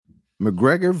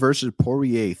McGregor versus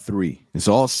Poirier 3 is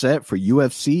all set for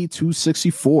UFC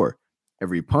 264.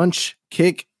 Every punch,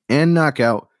 kick, and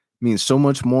knockout means so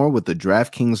much more with the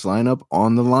DraftKings lineup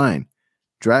on the line.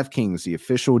 DraftKings, the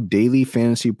official daily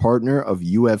fantasy partner of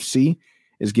UFC,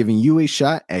 is giving you a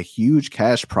shot at huge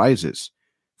cash prizes.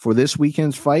 For this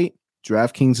weekend's fight,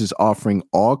 DraftKings is offering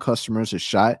all customers a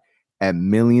shot at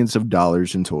millions of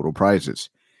dollars in total prizes.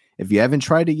 If you haven't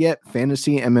tried it yet,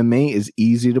 Fantasy MMA is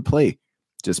easy to play.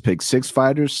 Just pick 6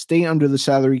 fighters, stay under the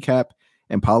salary cap,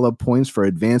 and pile up points for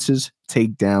advances,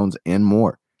 takedowns, and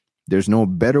more. There's no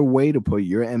better way to put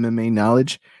your MMA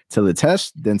knowledge to the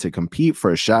test than to compete for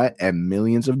a shot at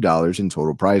millions of dollars in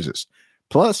total prizes.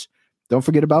 Plus, don't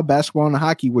forget about basketball and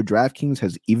hockey, where DraftKings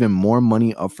has even more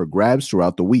money up for grabs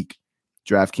throughout the week.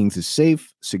 DraftKings is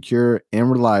safe, secure,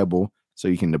 and reliable, so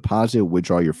you can deposit or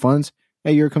withdraw your funds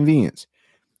at your convenience.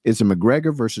 It's a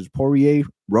McGregor versus Poirier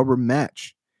rubber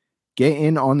match. Get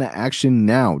in on the action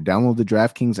now. Download the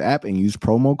DraftKings app and use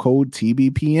promo code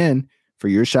TBPN for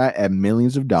your shot at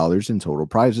millions of dollars in total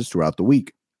prizes throughout the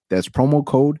week. That's promo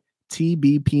code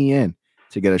TBPN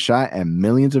to get a shot at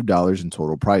millions of dollars in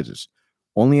total prizes.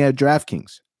 Only at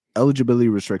DraftKings. Eligibility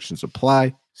restrictions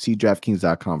apply. See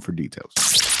DraftKings.com for details.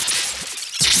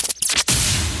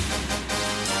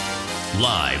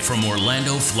 Live from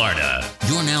Orlando, Florida,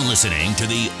 you're now listening to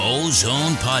the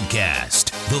Ozone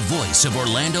Podcast, the voice of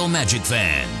Orlando Magic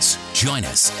fans. Join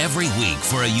us every week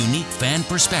for a unique fan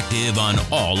perspective on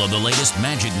all of the latest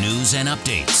Magic news and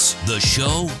updates. The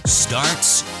show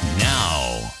starts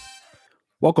now.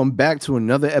 Welcome back to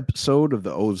another episode of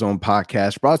the Ozone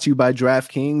Podcast, brought to you by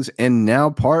DraftKings and now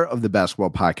part of the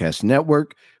Basketball Podcast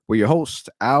Network. We're your hosts,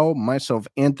 Al, myself,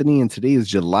 Anthony, and today is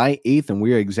July 8th, and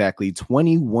we are exactly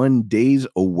 21 days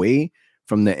away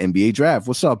from the NBA draft.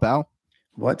 What's up, Al?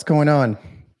 What's going on?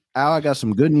 Al, I got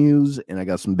some good news and I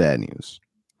got some bad news.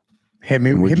 Hit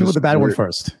me with the bad one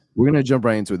first. We're going to jump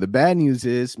right into it. The bad news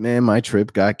is, man, my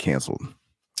trip got canceled.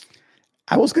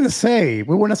 I was going to say,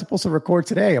 we weren't supposed to record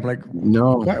today. I'm like,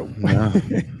 no, it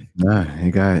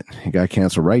got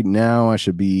canceled. Right now, I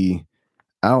should be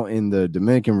out in the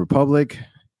Dominican Republic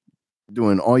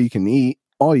doing all you can eat,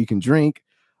 all you can drink.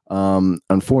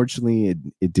 Unfortunately,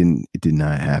 it did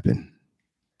not happen.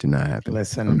 Did not happen.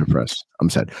 Listen, I'm depressed. I'm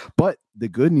sad. But the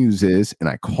good news is, and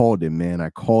I called it, man. I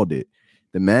called it.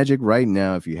 The Magic right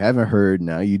now, if you haven't heard,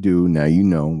 now you do, now you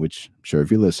know, which I'm sure if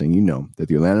you're listening, you know, that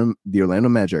the Orlando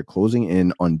Magic are closing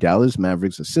in on Dallas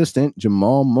Mavericks assistant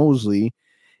Jamal Mosley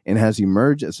and has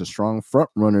emerged as a strong front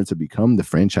runner to become the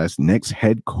franchise's next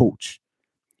head coach.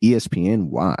 ESPN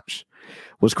watch.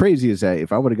 What's crazy is that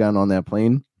if I would have gotten on that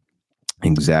plane,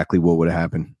 exactly what would have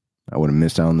happened. I would have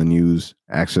missed out on the news,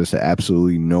 access to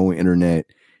absolutely no internet,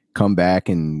 come back,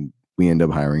 and we end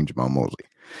up hiring Jamal Mosley.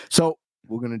 So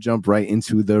we're going to jump right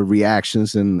into the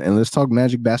reactions and let's talk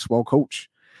Magic basketball coach.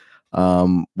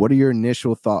 What are your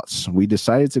initial thoughts? We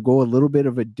decided to go a little bit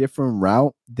of a different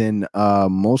route than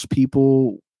most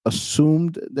people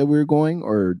assumed that we were going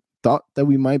or thought that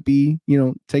we might be,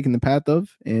 taking the path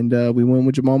of, and we went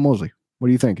with Jamal Mosley. What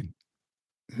are you thinking?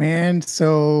 Man,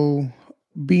 so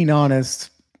being honest,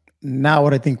 not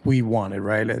what I think we wanted,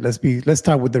 right? Let's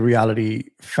start with the reality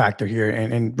factor here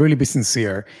and really be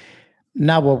sincere.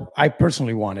 Not what I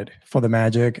personally wanted for the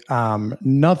Magic.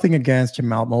 Nothing against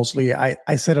Jamal Mosley.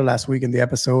 I said it last week in the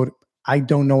episode. I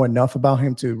don't know enough about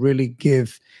him to really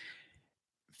give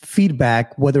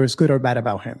feedback, whether it's good or bad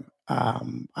about him.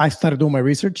 I started doing my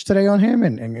research today on him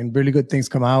and really good things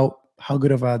come out. How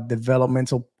good of a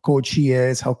developmental coach he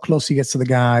is, how close he gets to the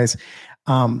guys.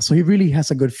 So he really has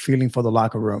a good feeling for the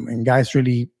locker room and guys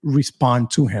really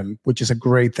respond to him, which is a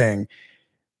great thing.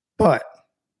 But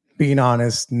being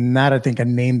honest, not I think a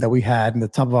name that we had in the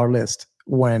top of our list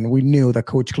when we knew that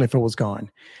Coach Clifford was gone.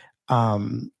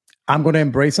 I'm going to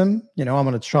embrace him. I'm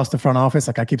going to trust the front office.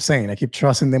 Like I keep saying, I keep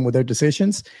trusting them with their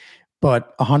decisions,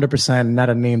 but 100% not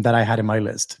a name that I had in my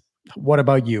list. What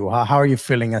about you? How are you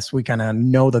feeling as we kind of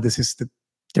know that this is the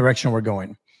direction we're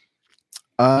going?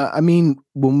 When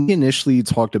we initially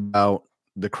talked about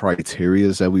the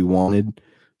criterias that we wanted,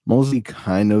 Mosley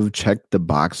kind of checked the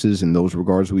boxes in those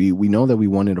regards. We know that we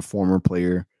wanted a former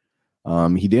player.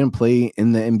 He didn't play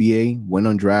in the NBA, went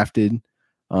undrafted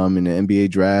in the NBA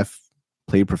draft,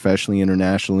 played professionally,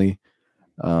 internationally.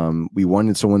 We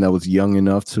wanted someone that was young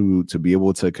enough to be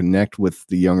able to connect with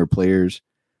the younger players.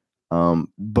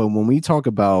 But when we talk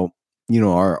about,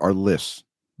 our list,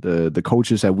 the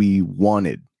coaches that we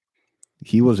wanted,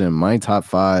 he was in my top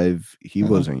 5. He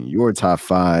was in your top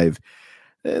 5.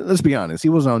 Let's be honest. He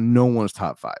was on no one's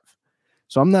top 5.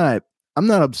 So I'm not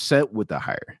upset with the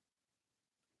hire.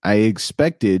 I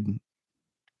expected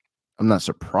not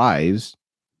surprised.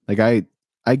 Like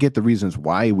I get the reasons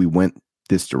why we went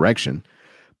this direction,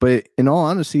 but in all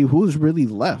honesty, who's really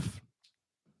left?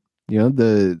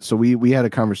 So we had a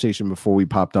conversation before we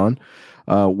popped on.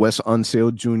 Wes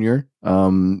Unseld Jr.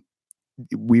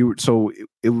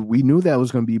 We knew that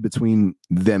was going to be between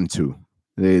them two.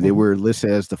 They were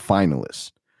listed as the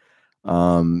finalists.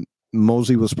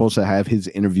 Mosley was supposed to have his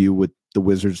interview with the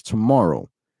Wizards tomorrow,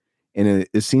 and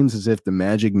it seems as if the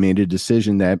Magic made a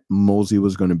decision that Mosley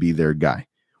was going to be their guy,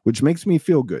 which makes me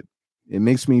feel good. It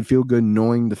makes me feel good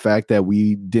knowing the fact that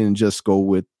we didn't just go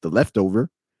with the leftover.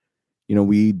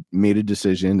 We made a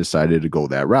decision, decided to go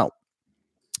that route.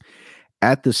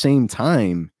 At the same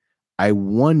time, I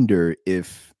wonder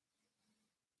if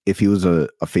he was a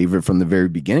favorite from the very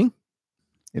beginning,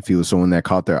 if he was someone that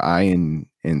caught their eye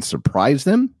and surprised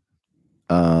them.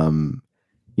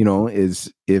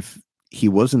 Is if he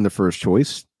wasn't the first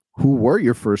choice, who were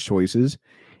your first choices?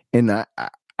 And I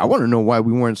want to know why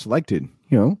we weren't selected.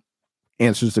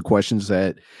 Answers to questions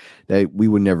that we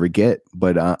would never get.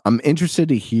 But I'm interested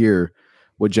to hear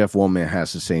what Jeff Weltman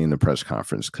has to say in the press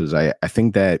conference, because I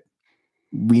think that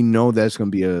we know that's going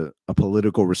to be a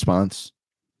political response.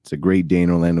 It's a great day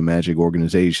in Orlando Magic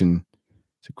organization.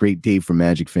 It's a great day for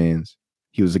Magic fans.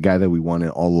 He was the guy that we wanted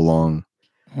all along.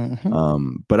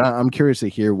 Mm-hmm. But I'm curious to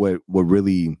hear what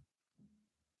really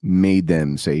made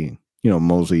them say,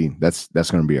 Mosley, that's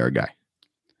going to be our guy.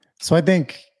 So I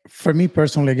think for me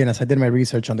personally, again, as I did my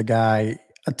research on the guy,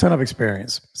 a ton of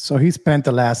experience. So he spent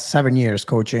the last 7 years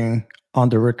coaching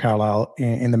under Rick Carlisle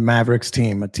in the Mavericks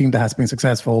team, a team that has been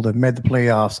successful, that made the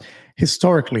playoffs,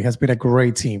 historically has been a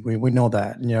great team. We know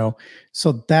that,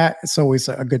 so that is always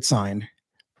a good sign.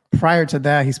 Prior to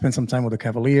that, he spent some time with the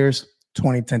Cavaliers,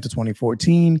 2010 to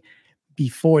 2014.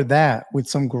 Before that, with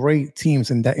some great teams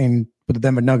with the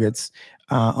Denver Nuggets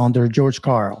under George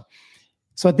Karl.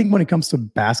 So I think when it comes to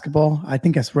basketball, I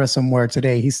think I read somewhere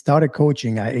today, he started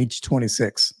coaching at age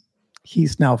 26.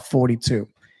 He's now 42.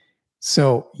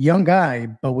 So young guy,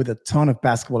 but with a ton of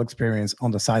basketball experience on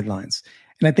the sidelines.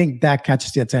 And I think that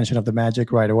catches the attention of the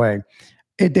Magic right away.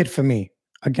 It did for me.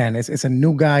 Again, it's a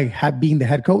new guy being the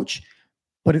head coach,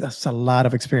 but it's a lot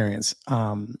of experience.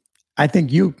 I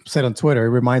think you said on Twitter, it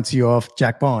reminds you of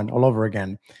Jack Bond all over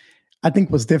again. I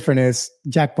think what's different is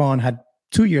Jack Bond had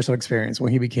 2 years of experience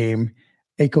when he became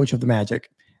a coach of the Magic.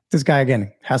 This guy,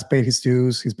 again, has paid his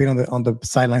dues. He's been on the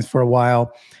sidelines for a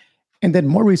while. And then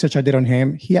more research I did on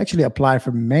him, he actually applied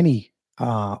for many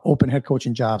open head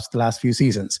coaching jobs the last few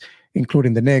seasons,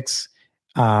 including the Knicks,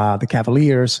 the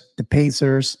Cavaliers, the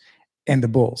Pacers, and the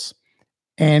Bulls.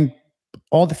 And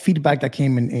all the feedback that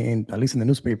came in at least in the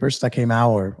newspapers that came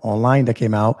out or online that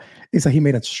came out, is that he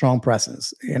made a strong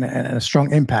presence and a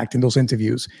strong impact in those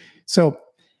interviews. So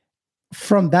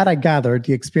from that, I gathered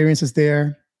the experience is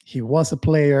there. He was a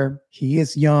player. He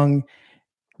is young.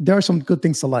 There are some good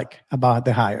things to like about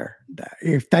the hire.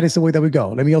 If that is the way that we go,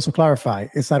 let me also clarify,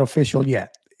 it's not official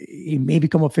yet. It may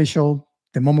become official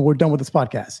the moment we're done with this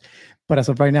podcast. But as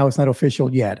of right now, it's not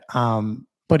official yet.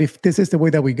 But if this is the way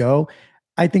that we go,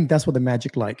 I think that's what the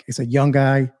Magic like. It's a young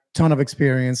guy, ton of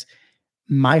experience.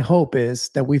 My hope is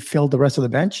that we fill the rest of the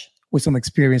bench with some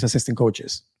experienced assistant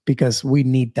coaches, because we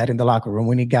need that in the locker room.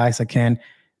 We need guys that can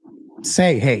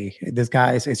say, hey, this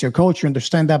guy is your coach, you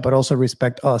understand that, but also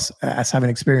respect us as having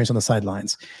experience on the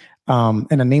sidelines.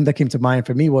 And a name that came to mind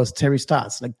for me was Terry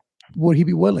Stotts. Like, would he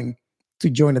be willing to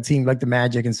join a team like the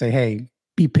Magic and say, hey,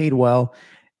 be paid well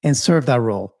and serve that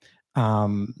role?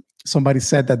 Somebody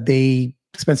said that they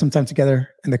spent some time together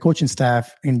in the coaching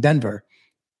staff in Denver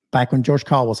back when George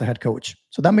Karl was a head coach.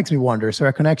 So that makes me wonder, is there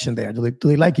a connection there? Do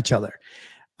they like each other?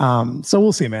 So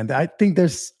we'll see, man. I think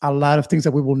there's a lot of things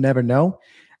that we will never know.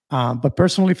 But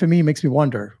personally, for me, it makes me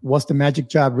wonder, was the Magic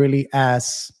job really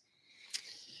as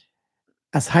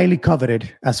highly coveted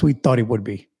as we thought it would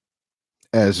be?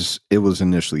 As it was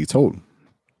initially told,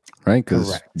 right?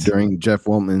 Because during Jeff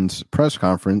Weltman's press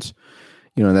conference,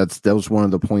 that was one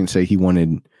of the points that he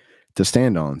wanted to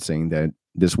stand on, saying that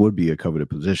this would be a coveted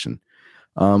position.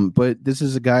 But this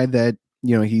is a guy that,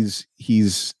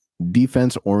 he's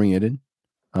defense oriented.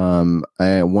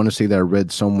 I want to say that I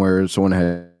read somewhere someone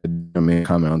had made a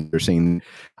comment on there saying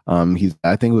I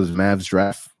think it was Mavs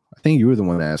draft. I think you were the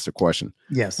one that asked the question.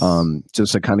 Yes.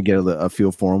 Just to kind of get a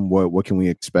feel for him. What can we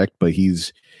expect? But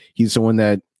he's someone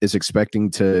that is expecting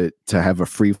to have a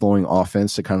free flowing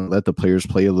offense, to kind of let the players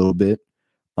play a little bit.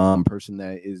 Person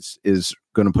that is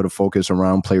going to put a focus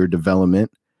around player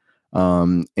development.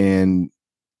 And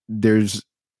there's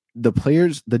the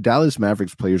players, the Dallas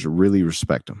Mavericks players really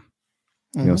respect him.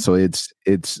 Mm-hmm. So it's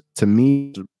to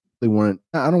me,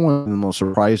 I don't want the most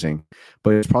surprising,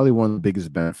 but it's probably one of the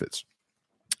biggest benefits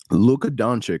Luka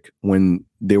Doncic, when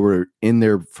they were in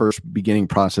their first beginning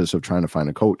process of trying to find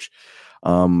a coach,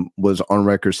 was on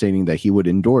record stating that he would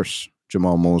endorse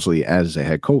Jamal Mosley as a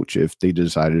head coach if they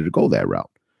decided to go that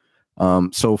route.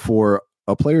 So for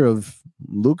a player of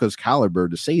Luka's caliber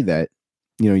to say that,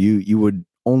 you would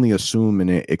only assume and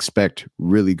expect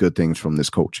really good things from this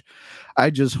coach. I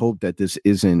just hope that this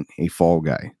isn't a fall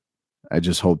guy. I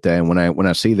just hope that, and when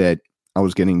I say that, I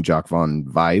was getting Jacque Vaughn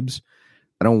vibes.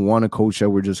 I don't want a coach that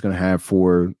we're just going to have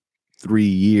for 3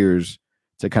 years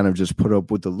to kind of just put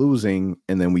up with the losing,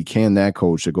 and then we can that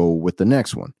coach to go with the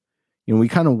next one. We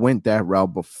kind of went that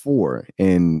route before,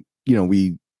 and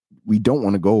we don't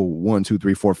want to go 1, 2,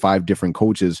 3, 4, 5 different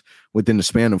coaches within the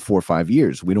span of 4 or 5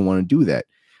 years. We don't want to do that.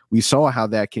 We saw how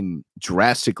that can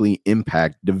drastically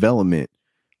impact development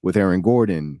with Aaron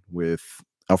Gordon, with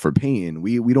Elfrid Payton.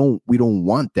 We don't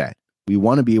want that. We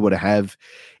want to be able to have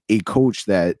a coach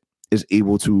that is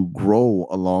able to grow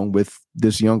along with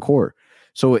this young core.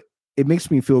 So it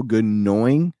makes me feel good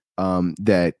knowing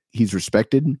that he's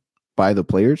respected by the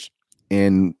players.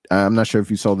 And I'm not sure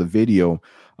if you saw the video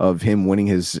of him winning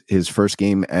his first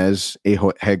game as a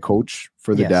head coach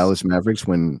for the Dallas Mavericks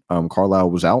when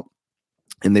Carlisle was out,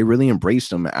 and they really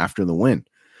embraced him after the win.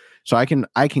 So I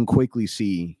can quickly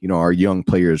see, our young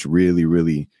players really,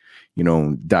 really,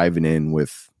 diving in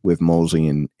with Mosley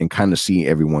and kind of see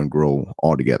everyone grow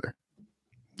all together.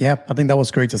 Yeah, I think that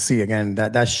was great to see. Again,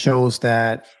 that shows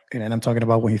that, and I'm talking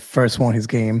about when he first won his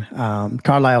game.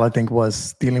 Carlisle, I think,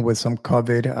 was dealing with some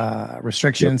COVID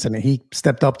restrictions, and he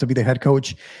stepped up to be the head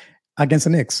coach against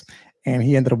the Knicks, and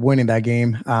he ended up winning that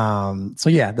game. So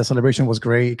yeah, the celebration was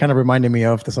great. It kind of reminded me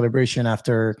of the celebration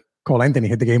after Cole Anthony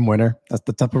hit the game winner. That's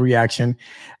the type of reaction.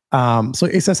 So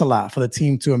it says a lot for the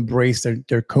team to embrace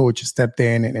their coach stepped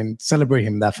in and celebrate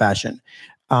him in that fashion.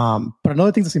 But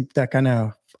another thing that kind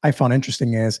of I found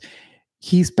interesting is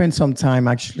he spent some time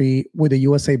actually with the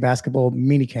USA basketball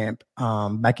minicamp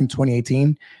back in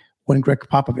 2018 when Greg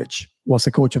Popovich was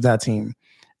the coach of that team.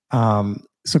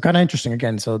 So kind of interesting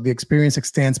again. So the experience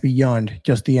extends beyond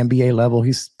just the NBA level.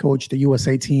 He's coached the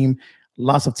USA team,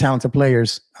 lots of talented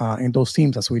players in those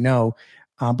teams, as we know.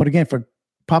 But again, for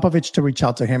Popovich to reach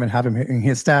out to him and have him in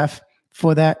his staff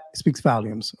for that speaks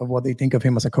volumes of what they think of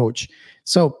him as a coach.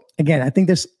 So again, I think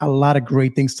there's a lot of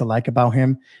great things to like about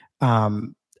him.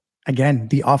 Again,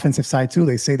 the offensive side too.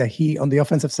 They say that on the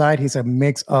offensive side, he's a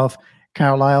mix of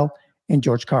Carlisle and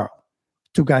George Karl,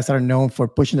 two guys that are known for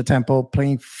pushing the tempo,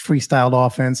 playing freestyle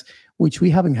offense, which we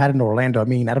haven't had in Orlando. I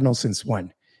mean, I don't know since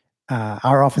when.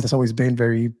 Our offense has always been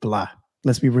very blah.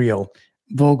 Let's be real.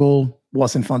 Vogel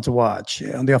wasn't fun to watch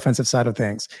on the offensive side of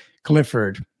things.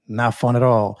 Clifford, not fun at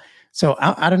all. So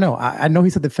I don't know. I know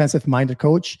he's a defensive-minded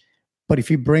coach, but if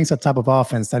he brings a type of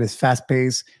offense that is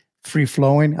fast-paced,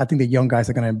 free-flowing, I think the young guys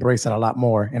are going to embrace it a lot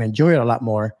more and enjoy it a lot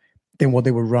more than what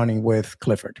they were running with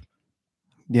Clifford.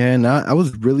 Yeah, and I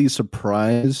was really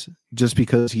surprised just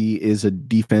because he is a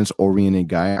defense-oriented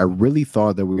guy. I really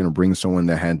thought that we were going to bring someone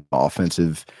that had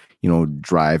offensive,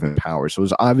 drive and power. So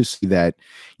it's obviously that,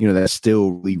 that's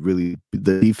still really, really,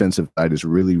 the defensive side is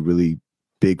really, really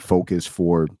big focus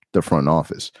for the front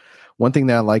office. One thing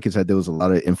that I like is that there was a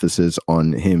lot of emphasis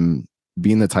on him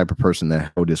being the type of person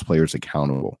that held his players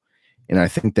accountable. And I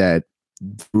think that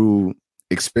through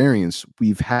experience,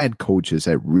 we've had coaches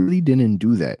that really didn't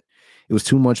do that. It was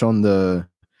too much on the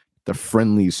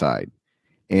friendly side.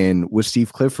 And with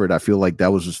Steve Clifford, I feel like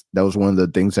that was one of the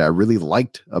things that I really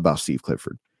liked about Steve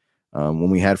Clifford. When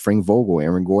we had Frank Vogel,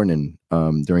 Aaron Gordon,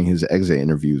 during his exit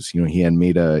interviews, he had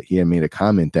made a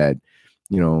comment that,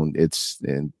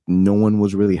 no one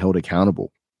was really held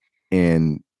accountable.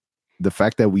 And the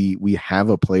fact that we have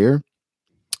a player,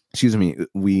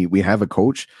 we have a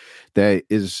coach that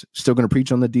is still going to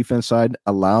preach on the defense side,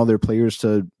 allow their players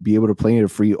to be able to play in a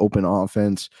free open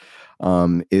offense,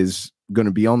 is going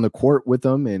to be on the court with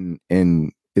them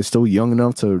and is still young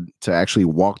enough to actually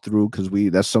walk through, because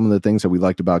that's some of the things that we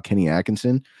liked about Kenny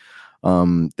Atkinson,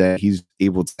 that he's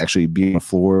able to actually be on the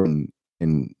floor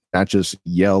and not just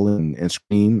yell and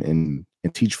scream and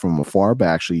teach from afar, but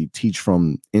actually teach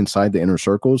from inside the inner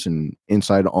circles and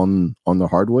inside on the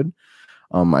hardwood.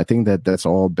 I think that's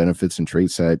all benefits and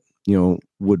traits that,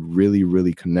 would really,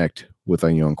 really connect with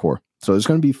a young core. So it's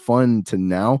going to be fun to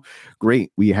now.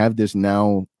 Great. We have this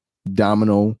now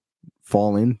domino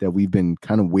fall in that we've been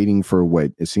kind of waiting for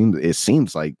what it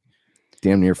seems like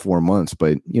damn near 4 months,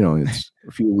 but it's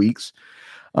a few weeks.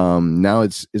 Now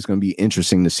it's going to be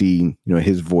interesting to see,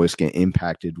 his voice get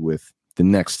impacted with the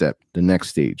next step, the next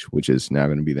stage, which is now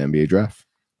going to be the NBA draft.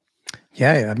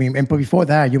 Yeah, I mean, but before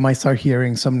that, you might start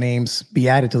hearing some names be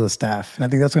added to the staff, and I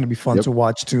think that's going to be fun to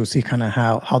watch to see kind of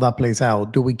how that plays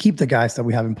out. Do we keep the guys that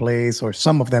we have in place, or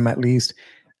some of them at least?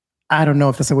 I don't know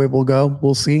if that's the way we'll go.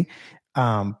 We'll see.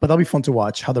 But that'll be fun to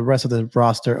watch how the rest of the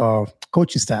roster of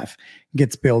coaching staff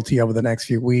gets built here over the next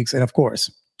few weeks, and of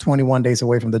course, 21 days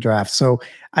away from the draft. So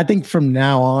I think from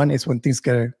now on is when things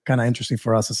get kind of interesting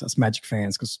for us as Magic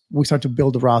fans, because we start to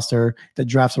build the roster. The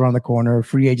draft's around the corner,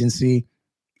 free agency.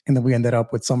 And then we ended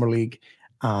up with Summer League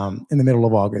in the middle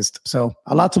of August. So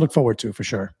a lot to look forward to for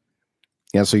sure.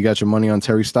 Yeah, so you got your money on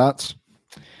Terry Stotts?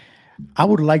 I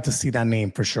would like to see that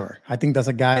name for sure. I think that's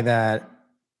a guy that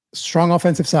strong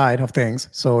offensive side of things.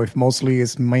 So if Mosley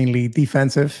is mainly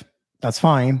defensive, that's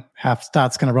fine. Have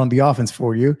Stotts kind of run the offense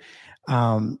for you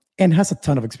and has a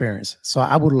ton of experience. So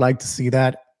I would like to see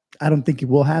that. I don't think it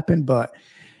will happen, but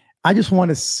I just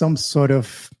wanted some sort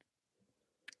of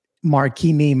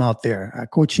marquee name out there, a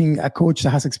coach that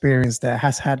has experience, that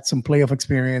has had some playoff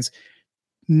experience,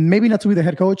 maybe not to be the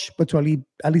head coach, but to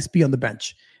at least be on the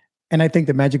bench. And I think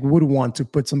the Magic would want to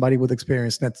put somebody with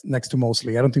experience next to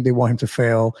Mosley. I don't think they want him to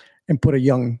fail and put a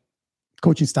young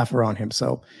coaching staff around him.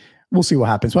 So we'll see what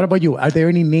happens. What about you? Are there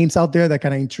any names out there that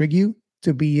kind of intrigue you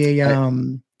to be a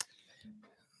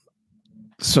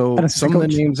so some of the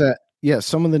names that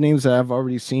some of the names that I've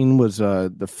already seen was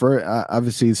the first.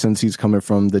 Obviously, since he's coming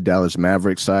from the Dallas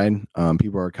Mavericks side,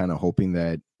 people are kind of hoping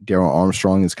that Darrell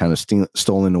Armstrong is kind of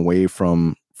stolen away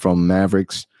from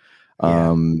Mavericks.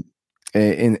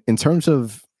 In terms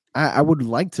of, I would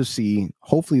like to see,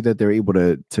 hopefully, that they're able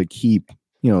to keep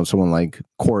someone like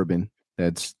Corbin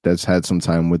that's had some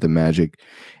time with the Magic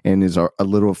and is a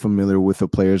little familiar with the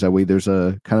players. That way, there's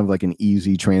a kind of like an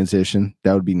easy transition.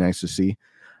 That would be nice to see.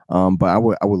 But I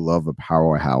would love a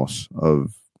powerhouse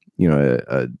of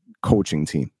a coaching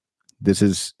team. This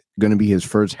is going to be his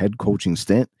first head coaching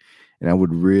stint, and I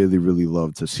would really, really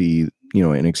love to see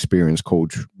an experienced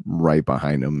coach right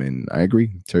behind him. And I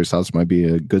agree, Terry Stotts might be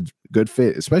a good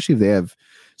fit, especially if they have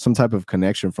some type of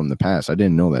connection from the past. I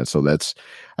didn't know that, so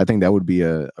I think that would be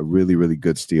a really, really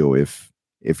good steal if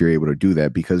you're able to do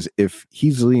that. Because if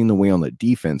he's leading the way on the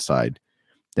defense side,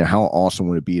 then how awesome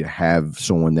would it be to have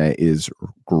someone that is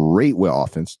great with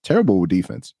offense, terrible with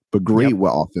defense, but great with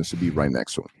offense to be right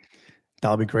next to him?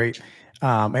 That'll be great.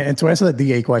 And to answer the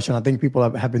DA question, I think people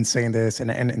have been saying this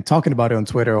and talking about it on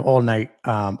Twitter all night.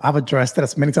 I've addressed it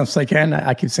as many times as I can.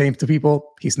 I keep saying to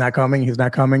people, he's not coming. He's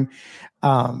not coming.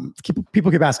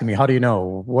 People keep asking me, how do you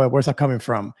know? Where's that coming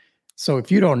from? So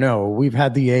if you don't know, we've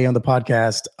had DA on the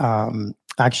podcast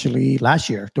actually last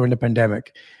year during the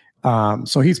pandemic.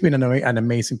 So he's been an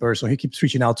amazing person. He keeps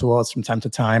reaching out to us from time to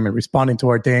time and responding to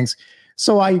our things.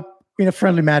 So I, in a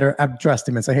friendly manner, addressed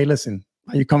him and said, hey, listen,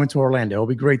 are you coming to Orlando? It'll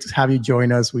be great to have you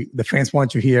join us. The fans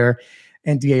want you here.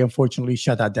 And DA unfortunately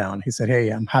shut that down. He said, hey,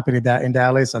 I'm happy in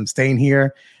Dallas. I'm staying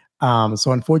here.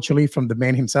 So unfortunately, from the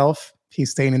man himself,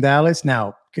 he's staying in Dallas.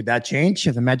 Now, could that change?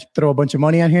 If the Magic throw a bunch of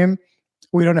money at him?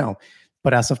 We don't know.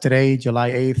 But as of today,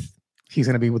 July 8th, he's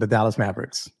going to be with the Dallas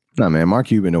Mavericks. No, man, Mark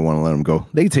Cuban don't want to let him go.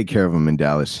 They take care of him in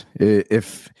Dallas.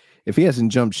 If he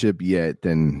hasn't jumped ship yet,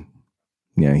 then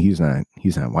yeah, he's not.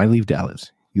 Why leave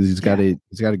Dallas? He's got it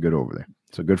good over there.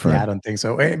 So good for him. I don't think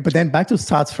so. But then back to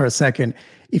Stotts for a second.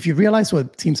 If you realize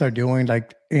what teams are doing,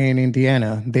 like in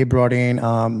Indiana, they brought in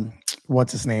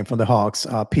what's his name from the Hawks,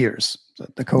 Pierce,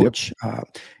 the coach.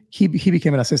 Yep. He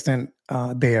became an assistant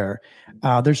there.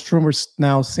 There's rumors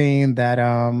now saying that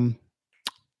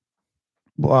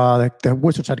the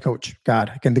Wizards head coach, God,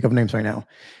 I can't think of names right now.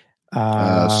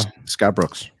 Scott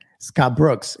Brooks. Scott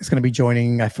Brooks is going to be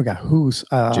joining. I forgot who's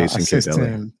Jason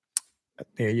assistant.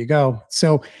 There you go.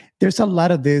 So there's a lot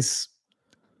of this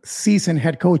seasoned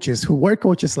head coaches who were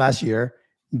coaches last year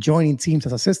joining teams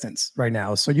as assistants right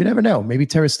now. So you never know. Maybe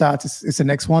Terry Stotts is the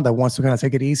next one that wants to kind of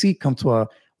take it easy, come to a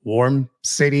warm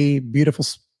city, beautiful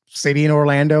city in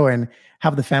Orlando, and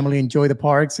have the family enjoy the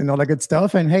parks and all that good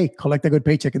stuff. And hey, collect a good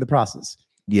paycheck in the process.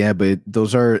 Yeah, but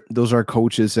those are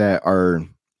coaches that are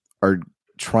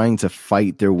trying to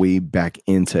fight their way back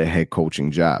into a head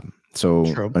coaching job. So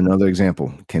Another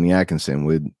example, Kenny Atkinson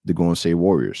with the Golden State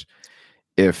Warriors.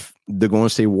 If the Golden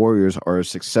State Warriors are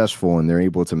successful and they're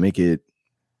able to make it,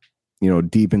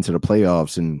 deep into the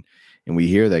playoffs, and we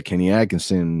hear that Kenny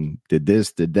Atkinson did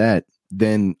this, did that,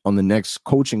 then on the next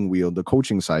coaching wheel, the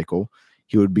coaching cycle,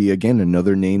 he would be again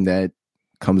another name that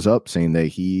comes up saying that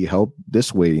he helped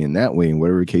this way and that way and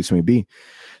whatever the case may be.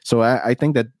 So I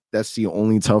think that's the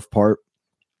only tough part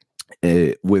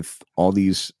with all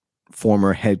these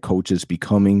former head coaches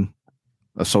becoming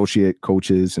associate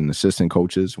coaches and assistant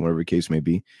coaches, whatever the case may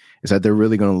be, is that they're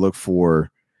really going to look for,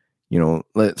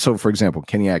 so for example,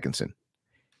 Kenny Atkinson,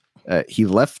 He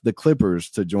left the Clippers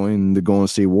to join the Golden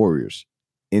State Warriors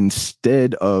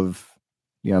instead of,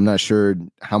 I'm not sure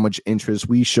how much interest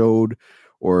we showed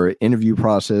or interview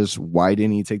process. Why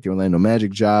didn't he take the Orlando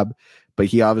Magic job? But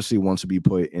he obviously wants to be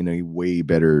put in a way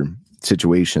better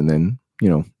situation than,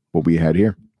 what we had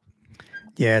here.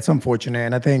 Yeah, it's unfortunate.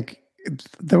 And I think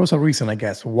there was a reason, I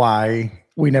guess, why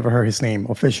we never heard his name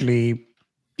officially,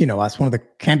 as one of the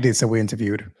candidates that we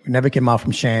interviewed. We never came out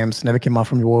from Shams, never came out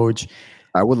from Woj.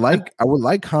 I would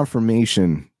like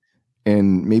confirmation,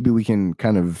 and maybe we can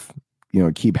kind of,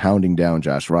 keep hounding down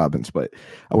Josh Robbins, but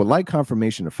I would like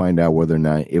confirmation to find out whether or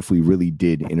not if we really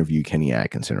did interview Kenny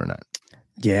Atkinson or not.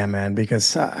 Yeah, man,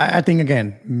 because I think,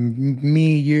 again,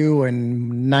 me, you,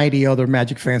 and 90 other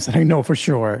Magic fans that I know for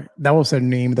sure, that was a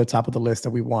name at the top of the list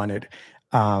that we wanted.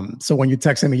 So when you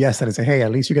texted me yesterday and say, hey,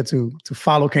 at least you get to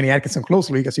follow Kenny Atkinson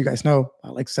closely, because you guys know I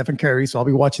like Stephen Curry, so I'll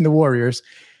be watching the Warriors.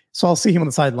 So I'll see him on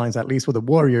the sidelines, at least with the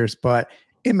Warriors. But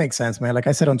it makes sense, man. Like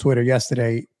I said on Twitter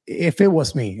yesterday, if it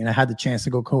was me and I had the chance to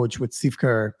go coach with Steve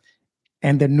Kerr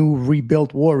and the new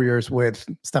rebuilt Warriors with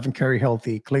Stephen Curry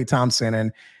healthy, Klay Thompson,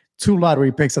 and 2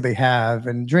 lottery picks that they have,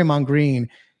 and Draymond Green,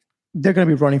 they're going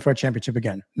to be running for a championship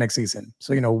again next season.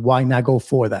 So, why not go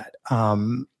for that?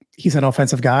 He's an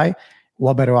offensive guy.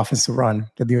 What better offense to run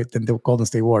than the Golden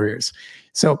State Warriors?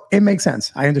 So it makes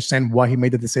sense. I understand why he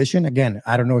made the decision. Again,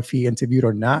 I don't know if he interviewed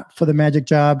or not for the Magic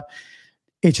job.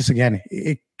 It just, again,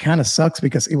 it kind of sucks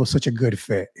because it was such a good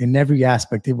fit in every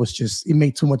aspect. It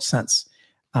made too much sense.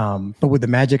 But with the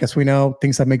Magic, as we know,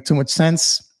 things that make too much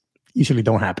sense usually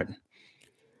don't happen.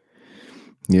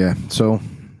 Yeah. So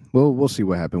we'll see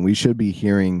what happens. We should be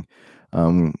hearing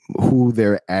who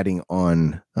they're adding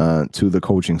on to the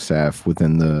coaching staff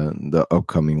within the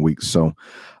upcoming weeks. So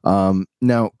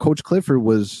now Coach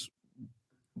Clifford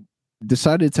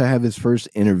decided to have his first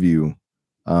interview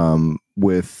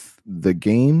with the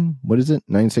Game. What is it?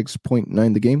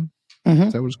 96.9 The Game? Mm-hmm.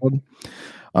 Is that what it's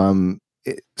called?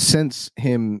 Since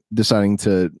him deciding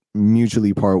to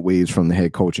mutually part ways from the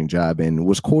head coaching job, and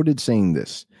was quoted saying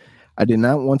this: "I did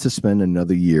not want to spend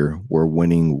another year where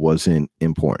winning wasn't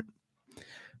important."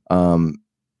 Don't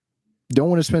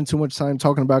want to spend too much time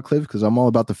talking about Cliff because I'm all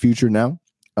about the future now.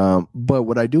 But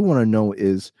what I do want to know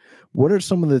is, what are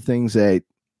some of the things that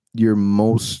you're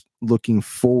most looking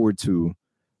forward to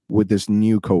with this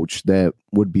new coach that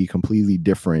would be completely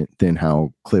different than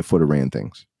how Cliff would have ran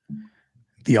things?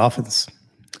 The offense.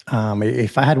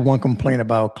 If I had one complaint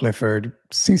about Clifford,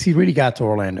 since he really got to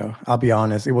Orlando, I'll be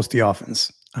honest, it was the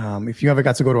offense. If you ever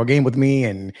got to go to a game with me,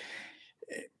 and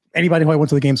anybody who I went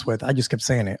to the games with, I just kept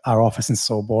saying it. Our offense is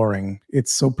so boring.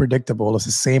 It's so predictable. It's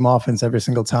the same offense every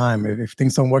single time. If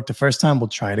things don't work the first time, we'll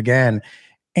try it again.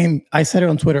 And I said it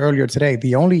on Twitter earlier today.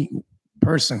 The only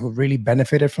person who really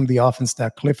benefited from the offense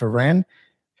that Clifford ran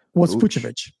was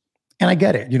Vucevic. And I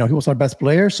get it. He was our best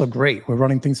player. So great. We're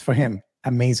running things for him.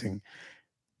 Amazing.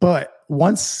 But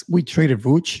once we traded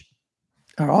Vuce,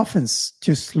 our offense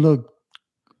just looked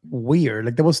weird.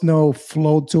 Like there was no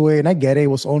flow to it. And I get it. It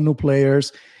was all new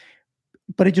players.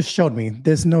 But it just showed me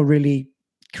there's no really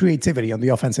creativity on the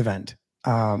offensive end.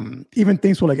 Even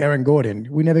things with like Aaron Gordon,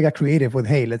 we never got creative with,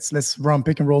 hey, let's run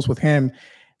pick and rolls with him,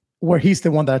 where he's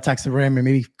the one that attacks the rim, and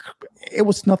maybe it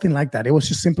was nothing like that. It was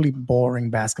just simply boring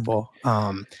basketball.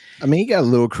 He got a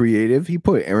little creative. He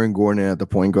put Aaron Gordon at the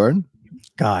point guard.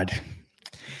 God.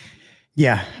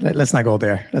 Yeah, let's not go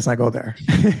there.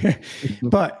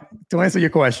 But to answer your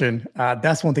question,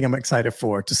 that's one thing I'm excited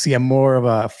for, to see a more of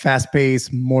a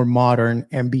fast-paced, more modern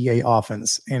NBA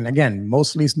offense. And again,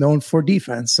 mostly it's known for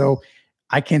defense. So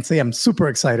I can't say I'm super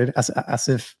excited as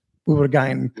if we would have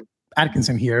gotten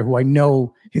Atkinson here, who I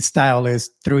know his style is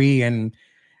 3 and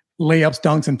layups,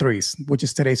 dunks, and threes, which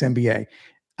is today's NBA.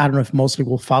 I don't know if mostly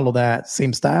we'll follow that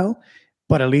same style,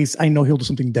 but at least I know he'll do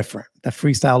something different. That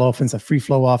freestyle offense, a free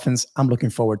flow offense, I'm looking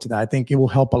forward to that. I think it will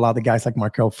help a lot of the guys like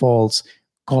Markelle Fultz,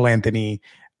 Cole Anthony,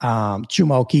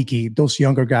 Chuma Okeke, those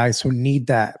younger guys who need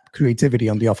that creativity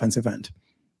on the offensive end.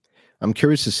 I'm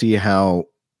curious to see how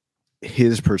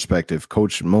his perspective,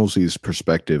 Coach Mosley's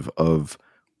perspective of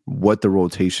what the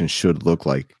rotation should look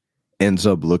like, ends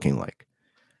up looking like.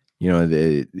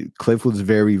 Cliff was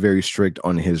very, very strict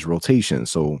on his rotation.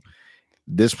 So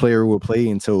this player will play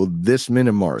until this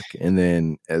minute mark. And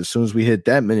then as soon as we hit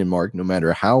that minute mark, no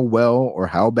matter how well or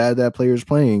how bad that player is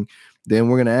playing, then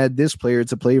we're going to add this player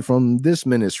to play from this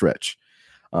minute stretch.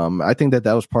 I think that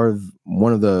was part of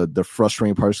one of the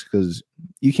frustrating parts, because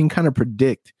you can kind of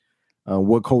predict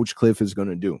what Coach Cliff is going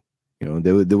to do.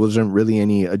 There wasn't really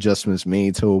any adjustments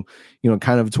made till,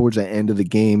 kind of towards the end of the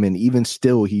game. And even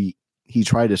still, he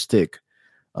tried to stick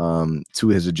to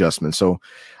his adjustment. So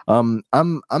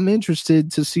I'm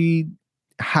interested to see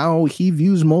how he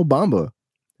views Mo Bamba.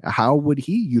 How would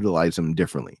he utilize him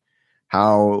differently?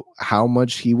 How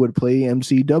much he would play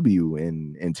MCW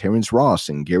and Terrence Ross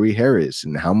and Gary Harris,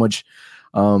 and how much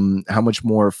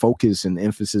more focus and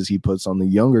emphasis he puts on the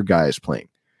younger guys playing.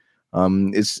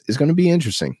 It's going to be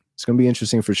interesting. It's going to be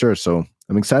interesting for sure. So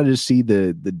I'm excited to see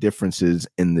the differences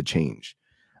in the change.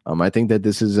 I think that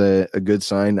this is a good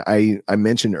sign. I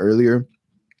mentioned earlier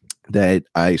that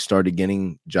I started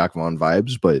getting Jacque Vaughn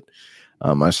vibes, but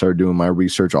I started doing my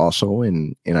research also,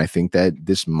 and I think that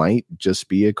this might just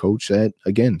be a coach that,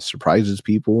 again, surprises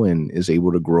people and is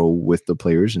able to grow with the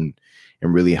players and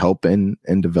really help and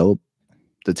develop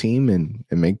the team and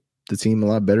make the team a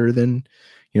lot better than,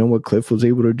 what Cliff was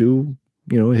able to do,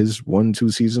 his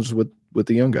 1-2 seasons with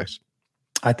the young guys.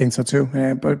 I think so too.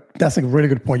 But that's a really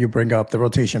good point you bring up, the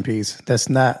rotation piece. That's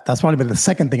probably been the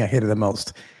second thing I hated the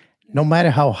most. No matter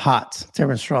how hot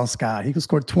Terrence Ross got, he could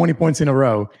score 20 points in a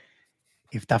row.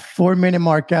 If that 4-minute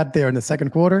mark got there in the second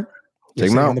quarter, you're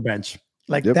sitting on the bench.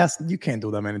 Like you can't do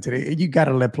that, man. Today, you got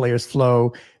to let players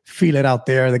flow, feel it out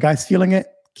there. The guy's feeling it,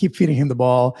 keep feeding him the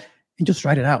ball, and just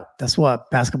ride it out. That's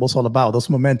what basketball's all about. Those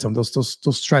momentum, those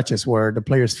stretches where the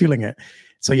player's feeling it.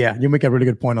 So yeah, you make a really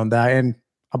good point on that. And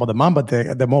about the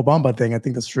Mo Bamba thing, I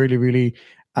think that's really, really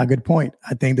a good point.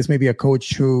 I think this may be a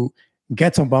coach who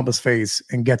gets on Bamba's face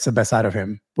and gets the best out of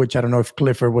him, which I don't know if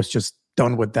Clifford was just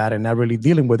done with that and not really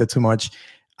dealing with it too much.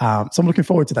 So I'm looking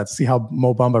forward to that, to see how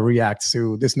Mo Bamba reacts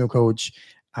to this new coach,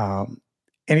 and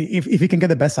if he can get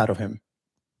the best out of him.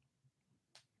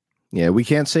 Yeah, we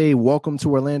can't say welcome to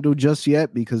Orlando just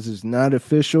yet because it's not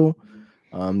official.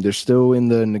 They're still in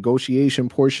the negotiation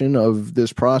portion of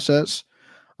this process.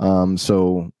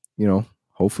 So,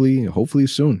 hopefully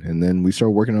soon. And then we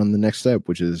start working on the next step,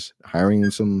 which is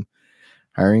hiring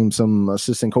some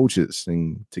assistant coaches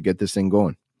and to get this thing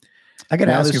going. I got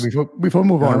to ask you before we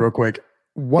move on real quick.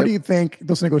 What do you think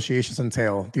those negotiations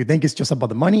entail? Do you think it's just about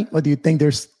the money, or do you think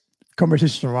there's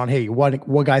conversations around, hey,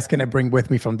 what guys can I bring with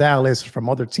me from Dallas, from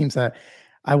other teams that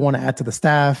I want to add to the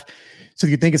staff? So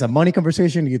do you think it's a money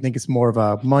conversation? Do you think it's more of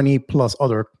a money plus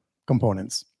other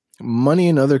components? Money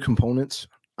and other components.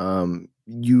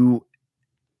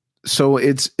 So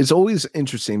it's always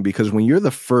interesting because when you're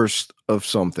the first of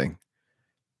something,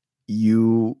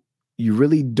 you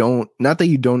really don't, not that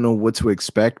you don't know what to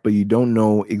expect, but you don't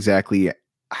know exactly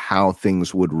how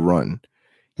things would run.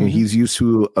 He's used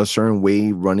to a certain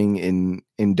way running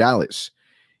in Dallas.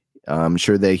 I'm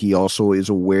sure that he also is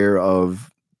aware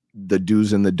of the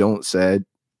do's and the don'ts that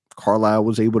Carlisle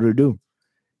was able to do.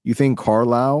 You think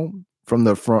Carlisle from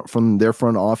their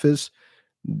front office,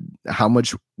 how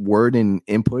much word and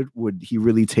input would he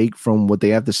really take from what they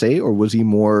have to say? Or was he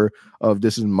more of,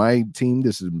 this is my team,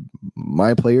 this is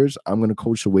my players, I'm going to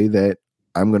coach the way that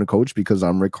I'm going to coach because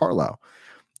I'm Rick Carlisle?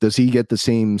 Does he get the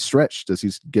same stretch? Does he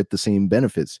get the same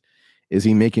benefits? Is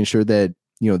he making sure that,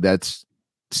 that's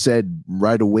said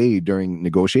right away during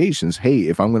negotiations? Hey,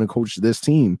 if I'm going to coach this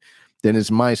team, then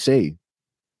it's my say.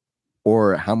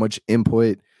 Or how much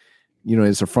input,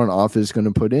 is the front office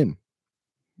going to put in?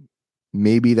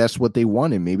 Maybe that's what they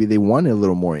wanted. Maybe they wanted a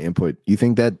little more input. You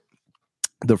think that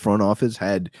the front office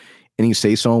had any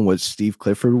say-so on what Steve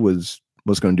Clifford was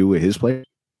going to do with his players?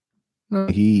 No,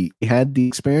 he had the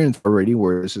experience already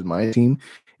where this is my team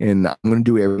and I'm going to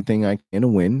do everything I can to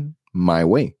win my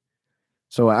way.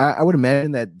 So I would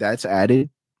imagine that that's added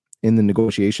in the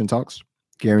negotiation talks,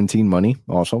 guaranteed money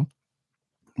also.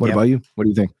 What about you? What do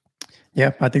you think?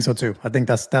 Yeah, I think so too. I think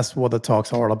that's what the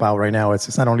talks are all about right now.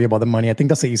 It's not only about the money. I think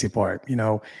that's the easy part.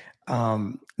 Now,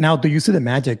 do you see the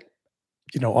Magic,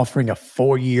 offering a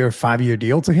 4-year, 5-year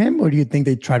deal to him, or do you think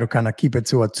they try to kind of keep it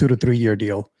to a 2 to 3 year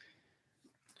deal?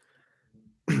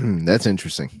 That's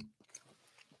interesting.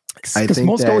 Because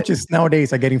most coaches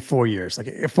nowadays are getting 4 years,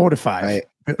 like 4 to 5.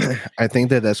 I think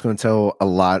that that's going to tell a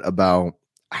lot about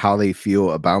how they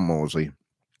feel about Mosley.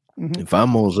 Mm-hmm. If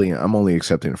I'm Mosley, I'm only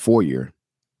accepting a 4-year.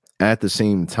 At the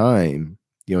same time,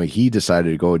 he decided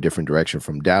to go a different direction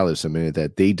from Dallas the minute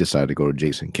that they decided to go to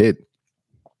Jason Kidd.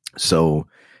 So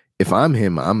if I'm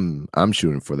him, I'm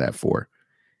shooting for that 4.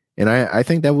 And I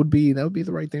think that would be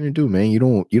the right thing to do, man. You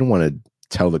don't want to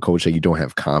tell the coach that you don't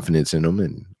have confidence in him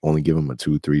and only give him a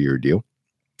 2-3 year deal.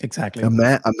 Exactly.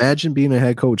 Imagine being a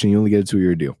head coach and you only get a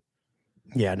 2-year deal.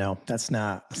 Yeah, no, that's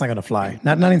not going to fly.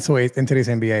 Not in today's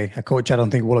NBA. A coach, I don't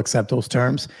think, will accept those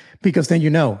terms, because then,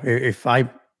 if I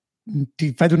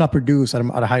do not produce at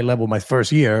a high level my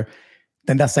first year,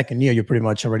 then that second year, you're pretty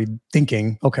much already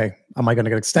thinking, okay, am I going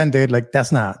to get extended? Like,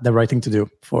 that's not the right thing to do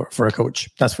for a coach.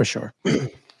 That's for sure.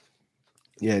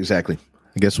 Yeah, exactly.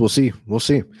 I guess we'll see. We'll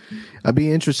see. I'd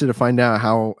be interested to find out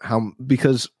how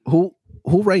because who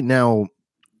right now,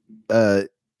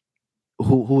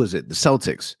 who is it? The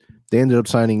Celtics. They ended up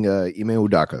signing Ime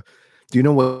Udoka. Do you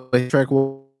know what his track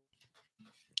was?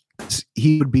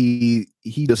 He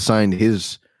just signed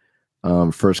his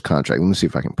first contract. Let me see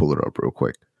if I can pull it up real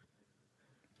quick.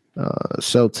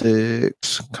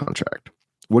 Celtics contract.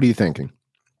 What are you thinking?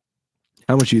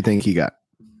 How much do you think he got?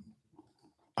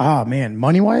 Ah, man,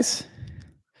 money wise?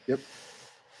 Yep.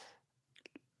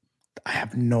 I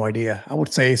have no idea. I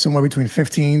would say somewhere between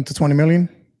 15 to 20 million.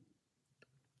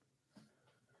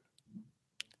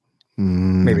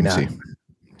 Maybe not. See.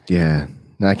 Yeah,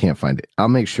 no, I can't find it. I'll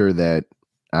make sure that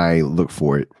I look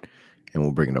for it and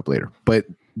we'll bring it up later. But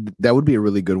that would be a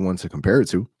really good one to compare it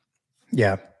to.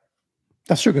 Yeah,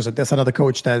 that's true because that's another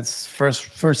coach that's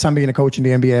first time being a coach in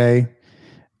the NBA.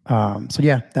 So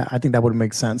yeah, I think that would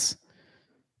make sense.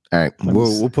 All right,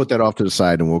 we'll put that off to the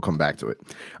side and we'll come back to it.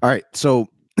 All right, so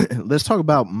let's talk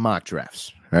about mock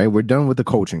drafts. All right, we're done with the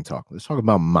coaching talk. Let's talk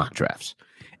about mock drafts.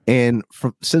 And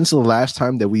since the last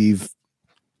time that we've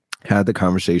had the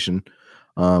conversation,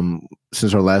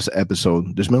 since our last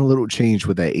episode, there's been a little change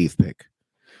with that 8th pick.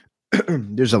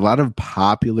 There's a lot of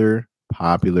popular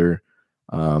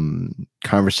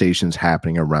conversations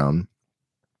happening around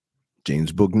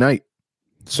James Bouknight.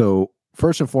 So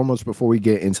first and foremost, before we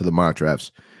get into the mock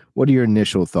drafts, what are your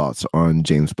initial thoughts on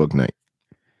James Bouknight?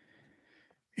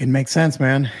 It makes sense,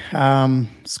 man.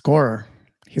 Scorer.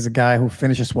 He's a guy who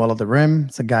finishes well at the rim.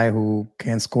 It's a guy who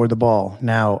can score the ball.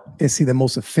 Now, is he the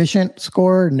most efficient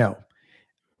scorer? No.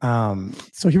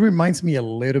 So he reminds me a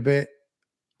little bit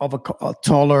of a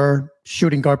taller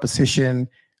shooting guard position,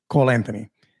 Cole Anthony.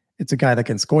 It's a guy that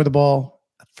can score the ball,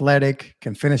 athletic,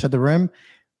 can finish at the rim,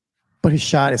 but his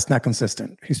shot is not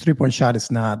consistent. His three-point shot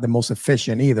is not the most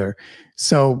efficient either.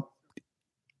 So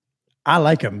I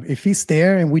like him. If he's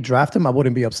there and we draft him, I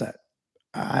wouldn't be upset.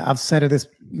 I've said this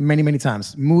many, many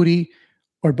times. Moody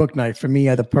or Bouknight, for me,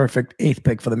 are the perfect 8th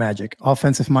pick for the Magic.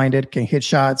 Offensive-minded, can hit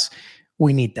shots.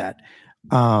 We need that.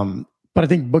 But I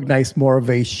think Bouknight's more of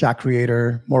a shot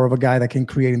creator, more of a guy that can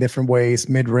create in different ways,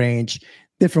 mid-range,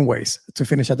 different ways to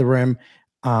finish at the rim.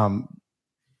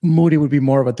 Moody would be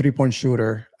more of a three-point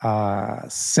shooter,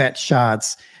 set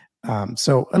shots.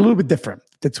 So a little bit different,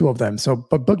 the two of them. So,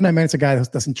 but Bouknight, man, it's a guy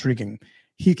that's intriguing.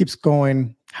 He keeps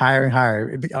going higher and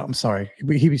higher. I'm sorry.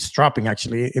 He's dropping,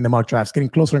 actually, in the mock drafts, getting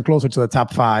closer and closer to the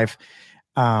top 5.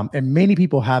 And many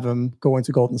people have him going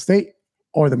to Golden State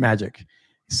or the Magic.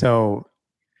 So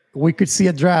we could see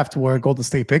a draft where Golden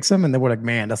State picks him, and then we're like,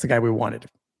 man, that's the guy we wanted,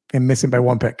 and miss him by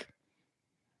 1 pick.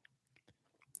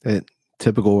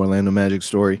 Typical Orlando Magic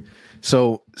story.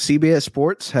 So CBS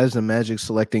Sports has the Magic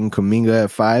selecting Kuminga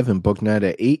at 5 and Bouknight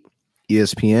at 8.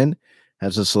 ESPN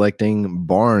has us selecting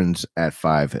Barnes at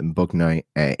 5 and Bouknight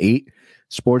at 8.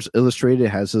 Sports Illustrated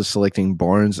has us selecting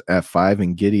Barnes at 5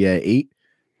 and Giddey at 8.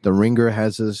 The Ringer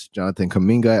has us Jonathan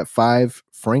Kuminga at 5,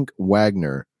 Frank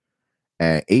Wagner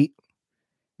at 8,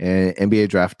 and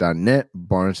NBADraft.net,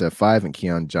 Barnes at 5 and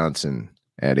Keon Johnson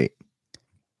at 8.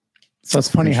 So it's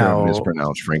funny how I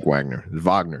mispronounced Frank Wagner.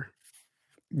 Wagner.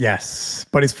 Yes,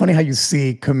 but it's funny how you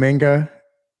see Kuminga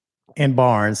and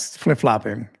Barnes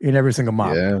flip-flopping in every single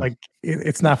mock. Yeah. Like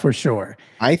it's not for sure.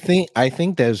 I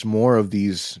think there's more of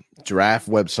these draft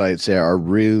websites that are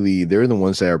they're the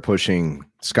ones that are pushing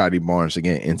Scotty Barnes to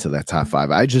get into that top 5.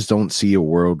 I just don't see a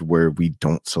world where we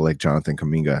don't select Jonathan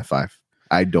Kuminga at 5.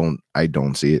 I don't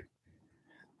see it.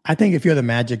 I think if you're the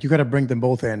Magic, you got to bring them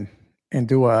both in and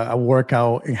do a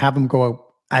workout and have them go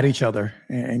at each other.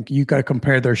 And you got to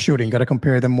compare their shooting. You got to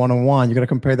compare them one-on-one. You got to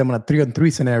compare them on a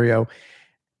 3-on-3 scenario.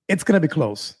 It's going to be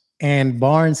close. And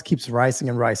Barnes keeps rising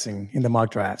and rising in the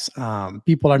mock drafts.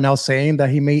 People are now saying that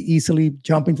he may easily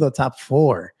jump into the top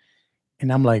 4.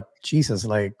 And I'm like, Jesus,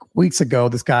 like weeks ago,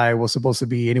 this guy was supposed to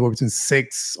be anywhere between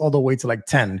 6 all the way to like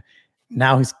 10.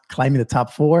 Now he's climbing the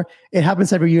top 4. It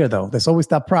happens every year, though. There's always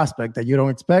that prospect that you don't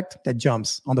expect that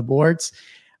jumps on the boards.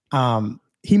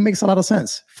 He makes a lot of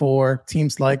sense for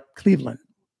teams like Cleveland.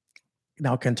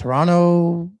 Now, can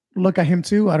Toronto look at him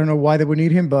too? I don't know why they would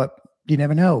need him, but you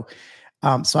never know.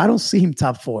 So I don't see him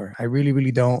top 4. I really,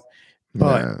 really don't.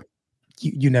 But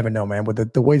you never know, man.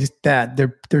 With the way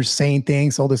that they're saying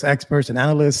things, all these experts and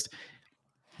analysts,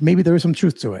 maybe there is some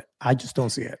truth to it. I just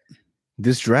don't see it.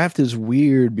 This draft is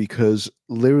weird because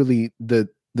literally the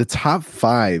top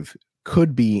 5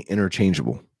 could be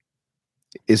interchangeable.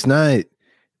 It's not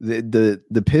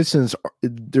the Pistons.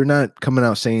 They're not coming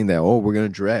out saying that, oh, we're gonna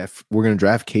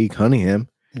draft Cade Cunningham.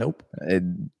 Nope.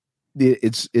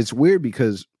 It's weird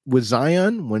because with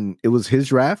Zion, when it was his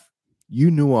draft, you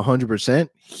knew 100%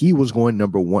 he was going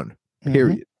number 1.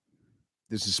 Period.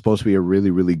 This is supposed to be a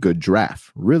really, really good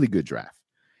draft. Really good draft.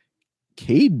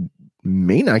 Cade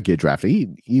may not get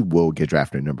drafted. He will get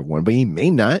drafted number 1, but he may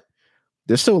not.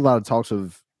 There's still a lot of talks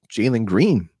of Jalen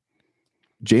Green.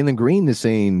 Jalen Green is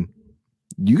saying,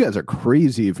 you guys are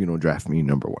crazy if you don't draft me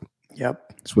number 1.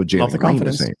 Yep. That's what Jalen Green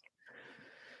is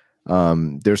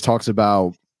saying. There's talks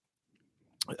about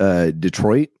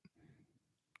Detroit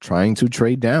trying to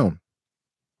trade down.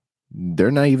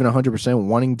 They're not even 100%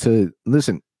 wanting to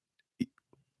listen.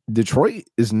 Detroit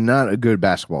is not a good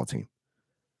basketball team.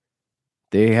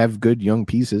 They have good young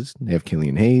pieces. They have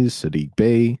Killian Hayes, Sadiq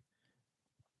Bey,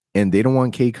 and they don't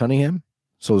want Cade Cunningham.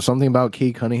 So something about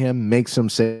Cade Cunningham makes them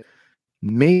say,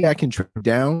 maybe I can trade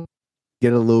down,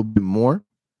 get a little bit more.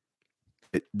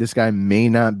 This guy may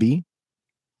not be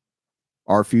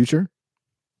our future.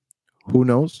 Who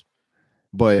knows?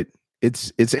 But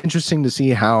it's interesting to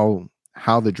see how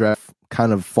the draft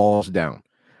kind of falls down.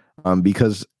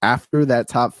 Because after that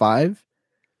top 5,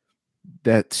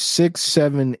 that 6,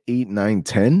 7, 8, 9,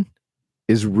 10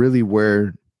 is really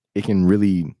where it can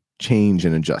really change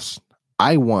and adjust.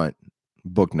 I want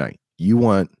Bouknight. You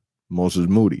want Moses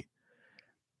Moody.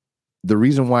 The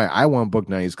reason why I want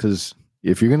Bouknight is because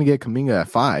if you're going to get Kuminga at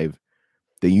 5,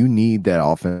 then you need that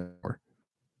offense.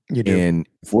 You do. And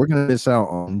if we're going to miss out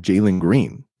on Jalen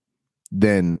Green,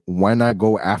 then why not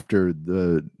go after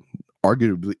the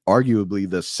arguably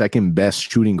the second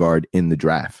best shooting guard in the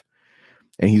draft?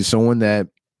 And he's someone that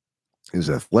is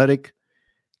athletic,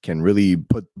 can really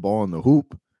put the ball in the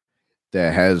hoop,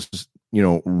 that has,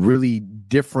 really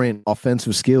different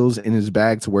offensive skills in his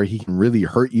bag to where he can really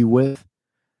hurt you with.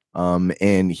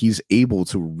 And he's able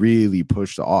to really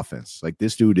push the offense. Like,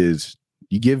 this dude is,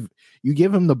 you give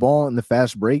him the ball in the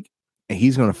fast break and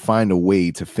he's going to find a way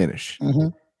to finish.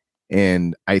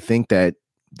 And I think that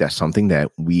that's something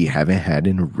that we haven't had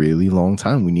in a really long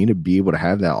time. We need to be able to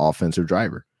have that offensive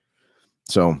driver.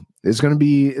 So it's gonna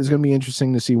be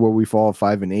interesting to see where we fall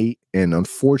 5 and 8. And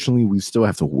unfortunately, we still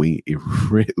have to wait a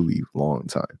really long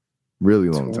time. Really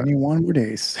long 21 more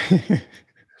days.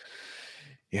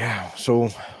 Yeah. So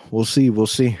we'll see.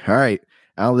 All right.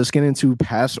 Now let's get into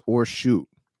pass or shoot.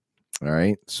 All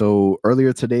right. So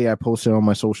earlier today, I posted on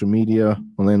my social media,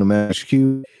 Orlando Magic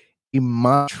Q, a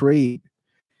mock trade.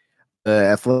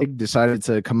 Athletic decided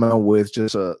to come out with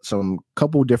just some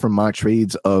couple different mock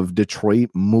trades of Detroit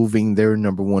moving their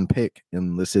number 1 pick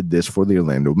and listed this for the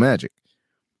Orlando Magic.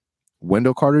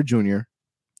 Wendell Carter Jr.,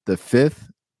 the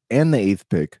 5th and the 8th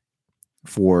pick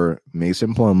for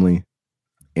Mason Plumlee,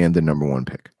 and the number 1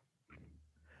 pick.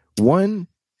 1,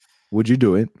 would you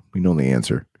do it? We know the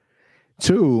answer.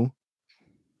 2,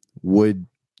 would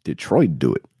Detroit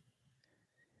do it?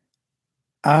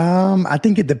 I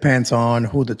think it depends on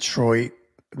who Detroit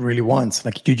really wants.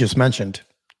 Like you just mentioned,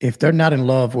 if they're not in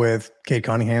love with Cade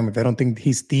Cunningham, if they don't think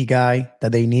he's the guy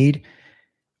that they need,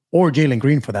 or Jalen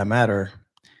Green for that matter,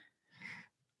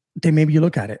 then maybe you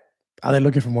look at it. Are they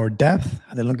looking for more depth?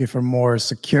 Are they looking for more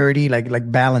security,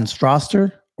 like balanced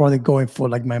roster, or are they going for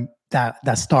like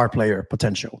that star player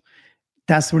potential?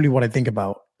 That's really what I think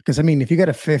about. Because I mean, if you get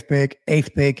a 5th pick,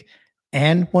 8th pick,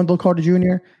 and Wendell Carter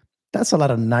Jr., that's a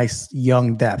lot of nice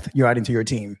young depth you're adding to your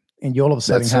team. And you all of a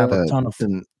sudden have a ton of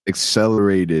an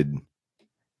accelerated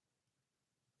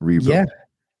rebuild. Yeah,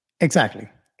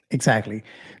 exactly.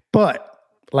 But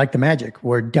like the Magic,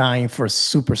 we're dying for a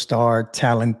superstar,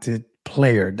 talented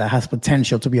player that has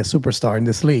potential to be a superstar in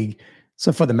this league.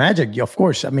 So for the Magic, of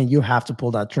course, I mean, you have to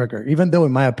pull that trigger. Even though,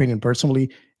 in my opinion,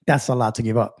 personally, that's a lot to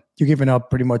give up. You're giving up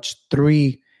pretty much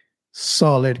 3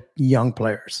 solid young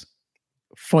players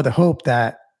for the hope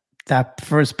that that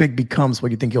first pick becomes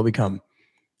what you think he'll become.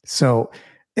 So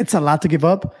it's a lot to give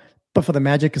up. But for the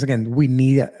Magic, because again, we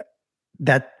need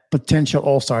that potential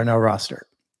all-star in our roster.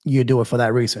 You do it for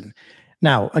that reason.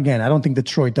 Now, again, I don't think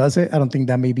Detroit does it. I don't think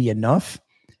that may be enough.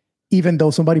 Even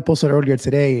though somebody posted earlier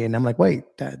today, and I'm like, wait,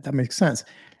 that makes sense.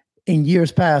 In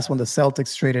years past, when the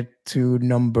Celtics traded to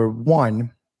number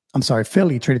 1,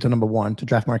 Philly traded to number 1 to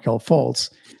draft Markelle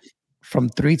Fultz from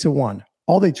 3 to 1.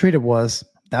 All they traded was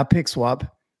that pick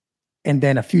swap and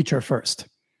then a future first.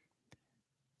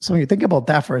 So when you think about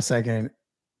that for a second,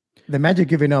 the Magic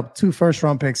giving up 2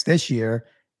 first-round picks this year,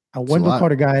 a Wendell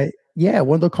Carter guy,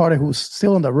 Wendell Carter, who's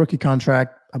still on the rookie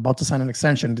contract, about to sign an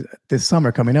extension this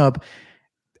summer coming up,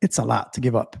 it's a lot to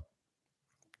give up.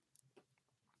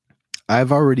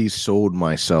 I've already sold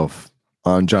myself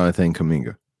on Jonathan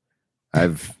Kuminga.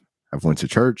 I've went to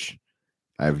church.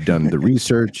 I've done the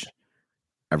research.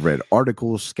 I've read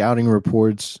articles, scouting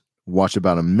reports, watched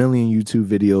about 1 million YouTube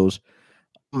videos.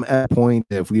 I'm at a point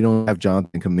that if we don't have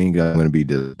Jonathan Kuminga, I'm going to be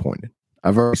disappointed.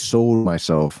 I've already sold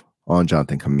myself on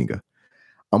Jonathan Kuminga.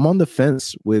 I'm on the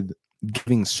fence with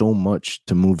giving so much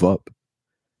to move up.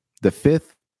 The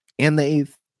 5th and the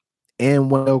 8th and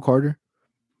Wendell Carter.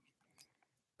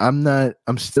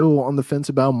 I'm still on the fence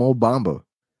about Mo Bamba.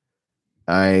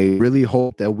 I really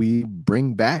hope that we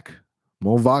bring back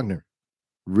Mo Wagner.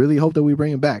 Really hope that we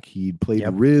bring him back. He played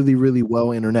really, really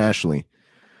well internationally.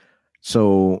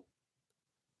 So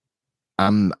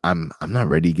I'm not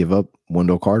ready to give up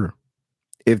Wendell Carter.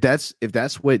 If that's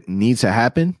what needs to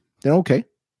happen, then okay.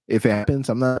 If it happens,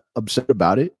 I'm not upset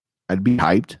about it. I'd be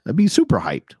hyped. I'd be super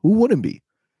hyped. Who wouldn't be?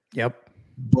 Yep.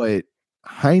 But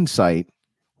hindsight,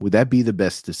 would that be the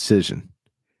best decision?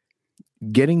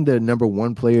 Getting the number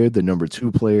 1 player, the number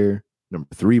 2 player, number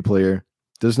 3 player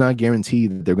does not guarantee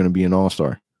that they're going to be an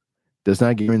all-star. Does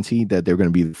not guarantee that they're going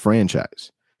to be the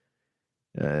franchise.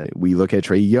 We look at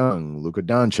Trae Young, Luka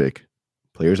Doncic,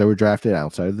 players that were drafted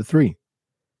outside of the 3.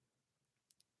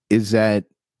 Is that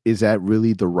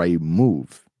really the right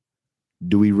move?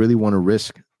 Do we really want to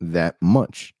risk that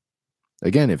much?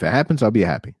 Again, if it happens, I'll be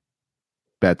happy.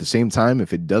 But at the same time,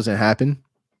 if it doesn't happen,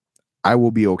 I will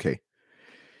be okay.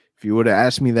 If you would have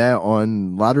asked me that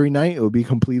on lottery night, it would be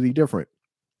completely different.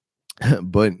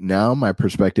 But now my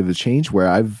perspective has changed where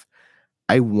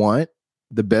I want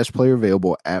the best player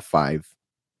available at 5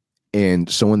 and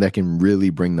someone that can really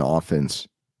bring the offense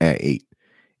at 8.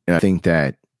 And I think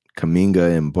that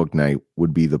Kuminga and Bouknight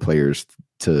would be the players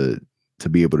to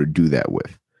be able to do that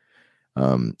with,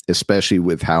 especially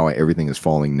with how everything is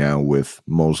falling now with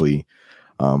Mosley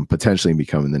potentially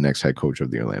becoming the next head coach of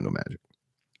the Orlando Magic.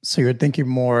 So you're thinking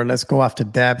more, let's go after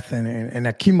depth and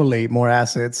accumulate more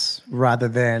assets rather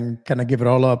than kind of give it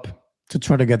all up to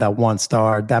try to get that 1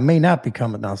 star that may not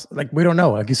become enough. Like, we don't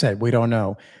know. Like you said, we don't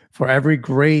know. For every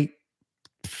great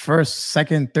 1st,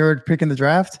 2nd, 3rd pick in the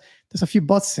draft, there's a few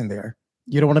busts in there.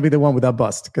 You don't want to be the one with that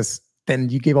bust because then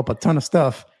you gave up a ton of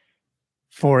stuff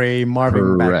for a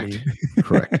Marvin Bagley.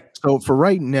 Correct. So for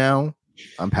right now,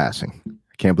 I'm passing.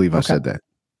 I can't believe I said that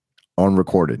on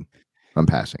recorded. I'm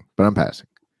passing, but I'm passing.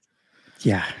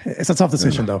 Yeah, it's a tough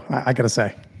decision, though. I got to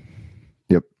say.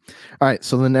 Yep. All right,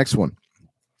 so the next one.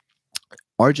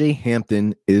 RJ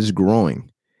Hampton is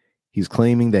growing. He's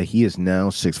claiming that he is now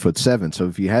 6'7". So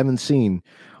if you haven't seen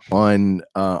on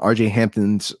RJ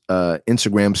Hampton's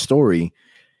Instagram story,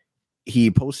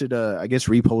 he posted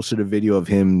reposted a video of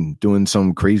him doing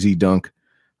some crazy dunk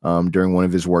during one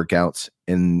of his workouts,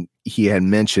 and he had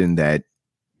mentioned that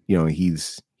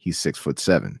he's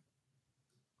 6'7".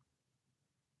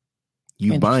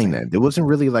 You buying that? There wasn't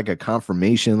really like a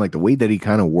confirmation. Like the way that he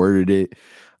kind of worded it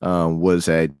was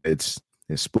that it's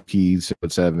spooky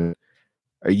 6'7".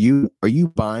 Are you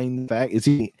buying the fact?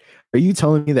 Are you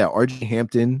telling me that RJ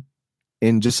Hampton,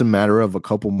 in just a matter of a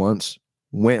couple months,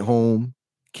 went home,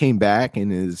 came back,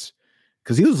 and is,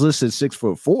 because he was listed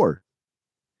 6'4",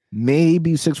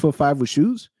 maybe 6'5" with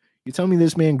shoes? You telling me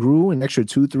this man grew an extra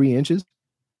 2-3 inches?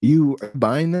 You are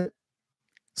buying that?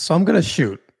 So I'm gonna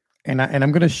shoot. And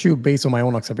I'm going to shoot based on my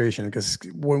own observation, because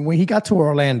when he got to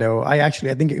Orlando, I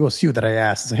think it was you that I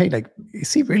asked, hey, like,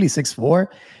 is he really 6'4"?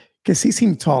 Because he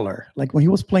seemed taller. Like when he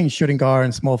was playing shooting guard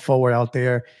and small forward out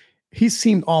there, he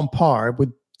seemed on par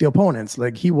with the opponents.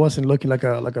 Like he wasn't looking like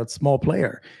a small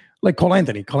player. Like Cole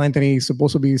Anthony. Cole Anthony is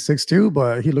supposed to be 6'2",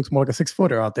 but he looks more like a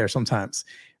 6-footer out there sometimes.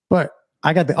 But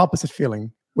I got the opposite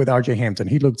feeling with RJ Hampton.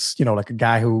 He looks, like a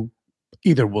guy who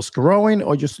either was growing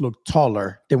or just looked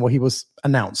taller than what he was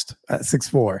announced at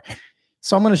 6'4".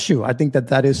 So I'm going to shoot. I think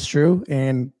that is true.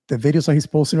 And the videos that he's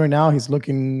posting right now, he's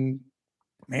looking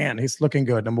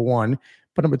good, number 1.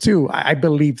 But number 2, I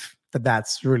believe that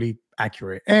that's really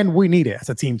accurate. And we need it as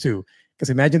a team too. Because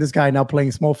imagine this guy now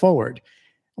playing small forward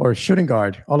or shooting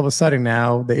guard. All of a sudden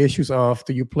now, the issues of,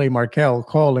 do you play Markelle,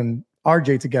 Cole, and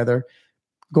RJ together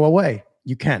go away?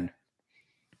 You can.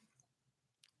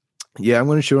 Yeah, I'm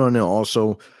going to shoot on it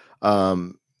also.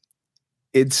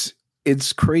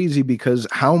 It's crazy because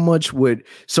how much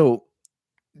so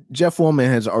Jeff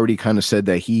Wellman has already kind of said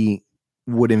that he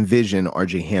would envision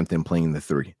RJ Hampton playing the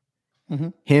 3. Mm-hmm.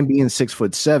 Him being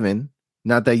 6'7",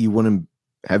 not that you wouldn't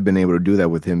have been able to do that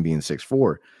with him being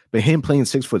 6'4", but him playing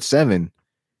 6'7"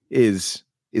 is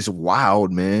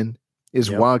wild, man. Is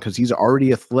wild because he's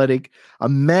already athletic.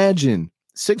 Imagine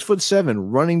 6'7"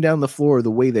 running down the floor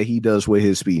the way that he does with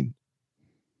his speed.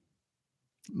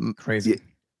 Crazy.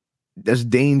 That's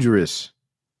dangerous.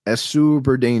 That's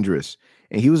super dangerous.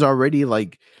 And he was already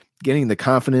like getting the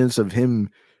confidence of him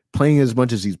playing as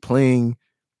much as he's playing.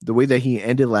 The way that he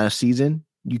ended last season,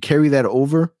 you carry that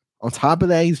over. On top of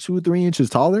that, he's 2 or 3 inches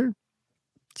taller.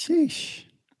 Sheesh.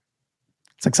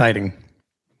 It's exciting.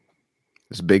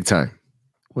 It's big time.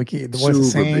 We keep the voice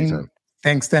is saying,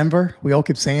 thanks, Denver. We all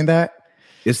keep saying that.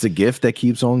 It's the gift that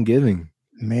keeps on giving.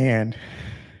 Man.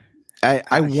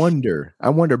 I wonder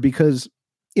because,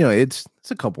 it's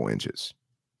a couple inches,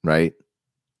 right?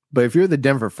 But if you're the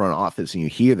Denver front office and you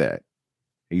hear that,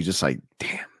 you're just like,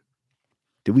 damn,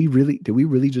 did we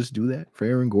really just do that for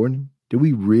Aaron Gordon? Did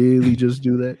we really just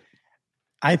do that?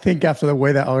 I think after the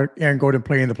way that Aaron Gordon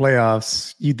played in the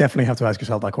playoffs, you definitely have to ask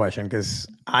yourself that question, because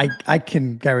I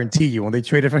can guarantee you when they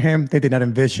traded for him, they did not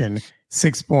envision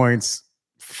 6 points,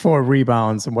 4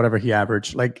 rebounds, and whatever he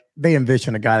averaged. Like, they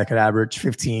envisioned a guy that could average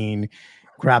 15,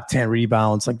 grab 10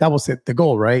 rebounds. Like, that was the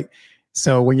goal, right?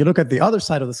 So when you look at the other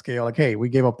side of the scale, like, hey, we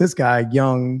gave up this guy,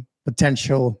 young,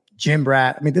 potential, gym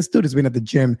rat. I mean, this dude has been at the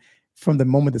gym from the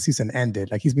moment the season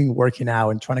ended. Like, he's been working out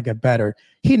and trying to get better.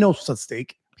 He knows what's at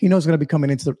stake. He knows he's going to be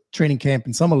coming into the training camp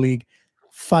in summer league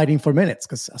fighting for minutes.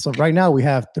 Because so right now we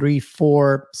have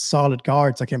 3-4 solid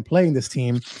guards that can play in this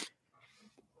team.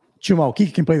 Chuma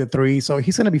Okeke can play the 3, so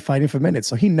he's going to be fighting for minutes.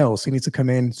 So he knows he needs to come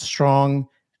in strong,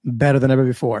 better than ever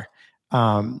before.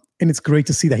 And it's great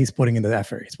to see that he's putting in the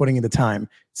effort. He's putting in the time.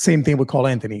 Same thing with Cole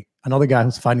Anthony, another guy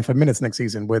who's fighting for minutes next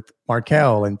season, with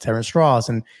Markelle and Terrence Ross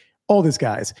and all these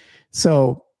guys.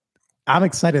 So I'm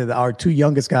excited that our 2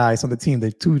 youngest guys on the team,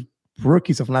 the 2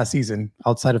 rookies of last season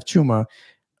outside of Chuma,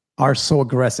 are so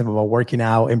aggressive about working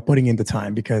out and putting in the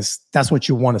time, because that's what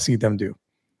you want to see them do.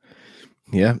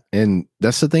 Yeah. And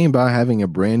that's the thing about having a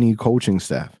brand new coaching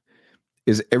staff,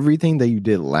 is everything that you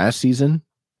did last season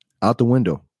out the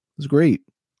window. It's great.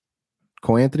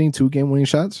 Cole Anthony, 2 game-winning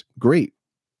shots. Great.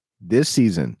 This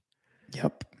season.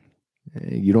 Yep.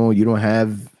 You don't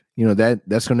have,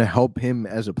 that's going to help him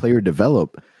as a player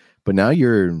develop. But now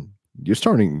you're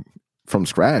starting from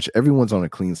scratch. Everyone's on a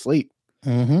clean slate.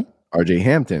 Mm-hmm. RJ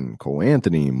Hampton, Cole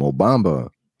Anthony, Mo Bamba,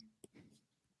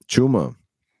 Chuma.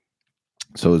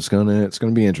 So it's gonna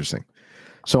be interesting.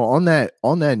 So on that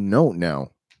note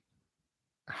now,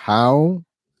 how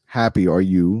happy are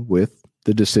you with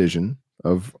the decision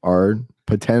of our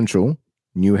potential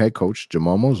new head coach,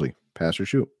 Jamal Mosley? Pass or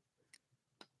shoot?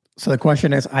 So the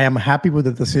question is, I am happy with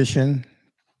the decision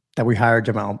that we hired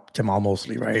Jamal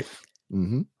Mosley, right?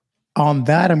 Mm-hmm. On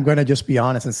that, I'm going to just be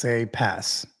honest and say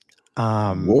pass.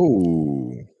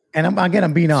 Whoa. And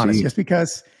I'm being honest, just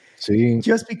because.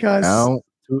 Al,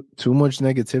 too much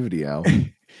negativity, Al.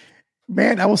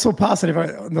 Man, I was so positive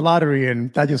on the lottery,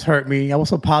 and that just hurt me. I was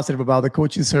so positive about the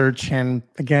coaching search, and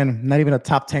again, not even a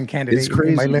top 10 candidate. It's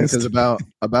crazy in my list. Because about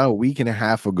a week and a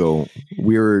half ago,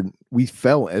 we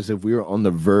felt as if we were on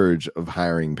the verge of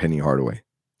hiring Penny Hardaway.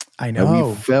 I know. And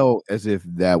we felt as if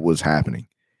that was happening.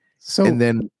 So and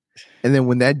then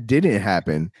when that didn't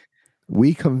happen,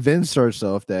 we convinced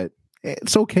ourselves that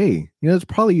it's okay. We're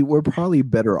probably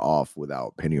better off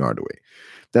without Penny Hardaway.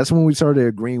 That's when we started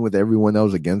agreeing with everyone that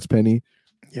was against Penny.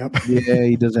 Yep. Yeah,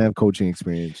 he doesn't have coaching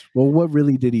experience. Well, what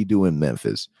really did he do in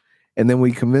Memphis? And then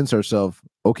we convinced ourselves,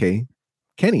 okay,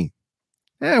 Kenny.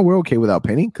 Yeah, we're okay without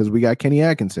Penny because we got Kenny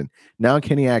Atkinson. Now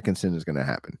Kenny Atkinson is going to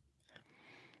happen.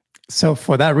 So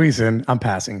for that reason, I'm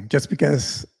passing. Just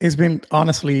because it's been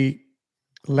honestly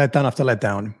letdown after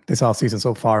letdown this offseason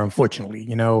so far, unfortunately.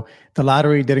 The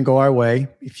lottery didn't go our way.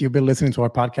 If you've been listening to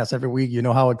our podcast every week, you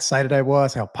know how excited I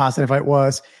was, how positive I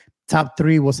was. Top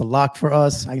 3 was a lock for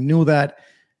us. I knew that.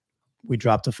 We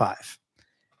dropped to 5.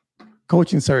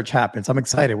 Coaching search happens. I'm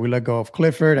excited. We let go of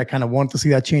Clifford. I kind of want to see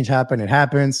that change happen. It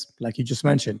happens. Like you just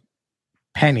mentioned,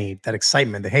 Penny, that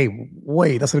excitement, hey,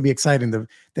 wait, that's going to be exciting.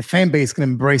 The fan base can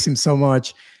embrace him so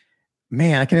much.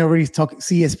 Man, I can already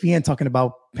see ESPN talking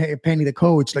about Penny, the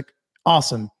coach. Like,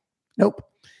 awesome. Nope.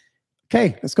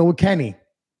 Okay, let's go with Kenny.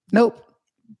 Nope.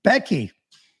 Becky.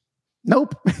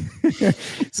 Nope.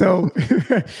 So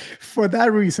for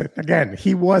that reason, again,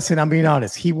 I'm being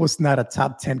honest, he was not a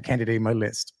top 10 candidate in my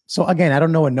list. So again, I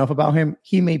don't know enough about him.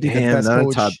 He may be the best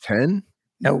coach. Top 10?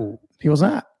 No, he was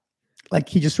not. Like,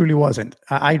 he just really wasn't.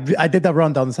 I did that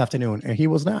rundown this afternoon, and he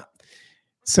was not.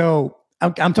 So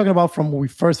I'm talking about from when we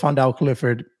first found out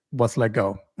Clifford was let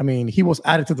go. I mean, he was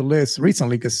added to the list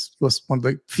recently because he was one of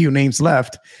the few names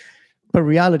left. But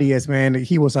reality is, man,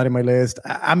 he was not in my list.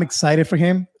 I'm excited for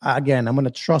him. Again, I'm going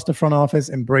to trust the front office,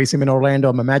 embrace him in Orlando.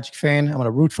 I'm a Magic fan. I'm going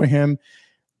to root for him.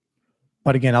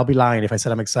 But again, I'll be lying if I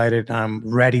said I'm excited. I'm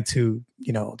ready to,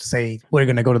 say we're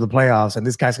going to go to the playoffs and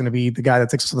this guy's going to be the guy that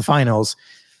takes us to the finals.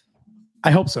 I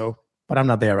hope so, but I'm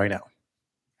not there right now.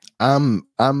 I'm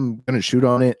gonna shoot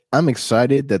on it. I'm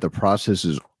excited that the process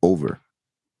is over.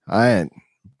 I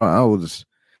was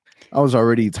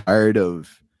already tired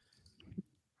of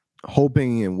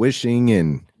hoping and wishing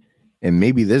and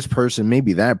maybe this person,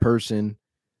 maybe that person.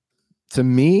 To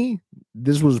me,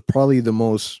 this was probably the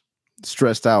most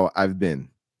stressed out I've been.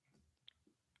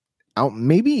 out,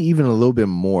 maybe even a little bit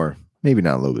more, maybe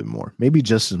not a little bit more, maybe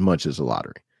just as much as a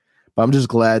lottery. But I'm just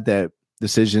glad that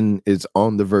decision is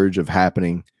on the verge of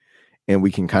happening and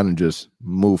we can kind of just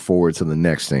move forward to the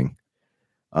next thing.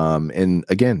 And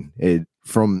again,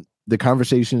 from the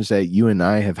conversations that you and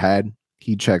I have had,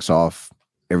 he checks off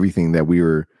everything that we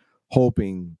were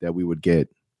hoping that we would get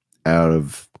out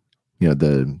of,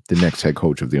 the next head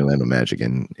coach of the Orlando Magic.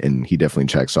 And he definitely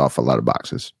checks off a lot of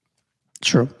boxes.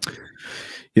 True.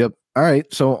 Yep. All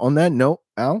right. So on that note,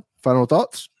 Al, final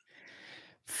thoughts?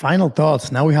 Final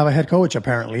thoughts. Now we have a head coach,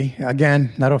 apparently.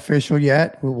 Again, not official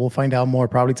yet. We'll find out more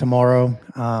probably tomorrow.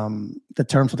 The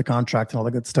terms of the contract and all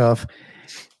the good stuff.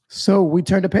 So we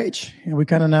turn the page and we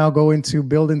kind of now go into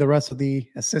building the rest of the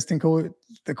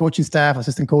the coaching staff,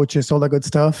 assistant coaches, all that good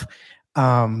stuff.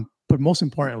 But most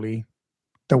importantly,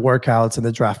 the workouts and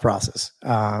the draft process.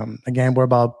 Again, we're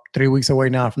about 3 weeks away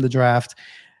now from the draft.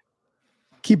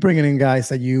 Keep bringing in guys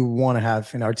that you want to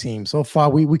have in our team. So far,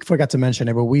 we forgot to mention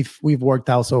it, but we've worked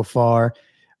out so far.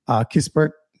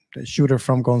 Kispert, the shooter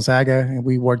from Gonzaga, and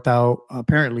we worked out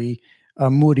apparently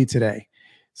Moody today.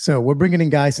 So we're bringing in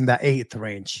guys in that 8th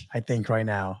range, I think, right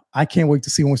now. I can't wait to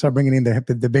see when we start bringing in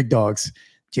the big dogs,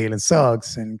 Jalen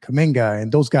Suggs and Kuminga,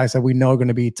 and those guys that we know are going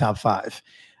to be top 5.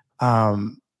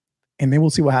 And then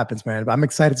we'll see what happens, man. But I'm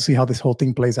excited to see how this whole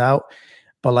thing plays out.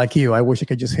 But like you, I wish I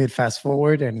could just hit fast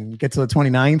forward and get to the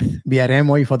 29th, be at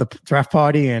Amway for the draft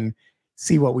party and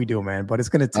see what we do, man. But it's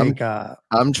going to take...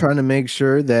 I'm trying to make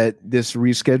sure that this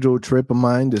rescheduled trip of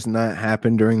mine does not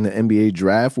happen during the NBA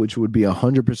draft, which would be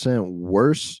 100%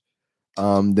 worse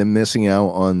than missing out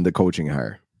on the coaching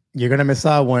hire. You're going to miss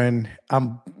out when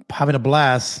I'm having a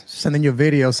blast, sending you a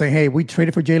video saying, hey, we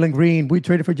traded for Jalen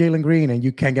Green. And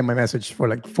you can't get my message for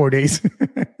like 4 days.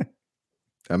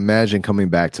 Imagine coming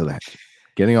back to that.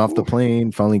 Getting off the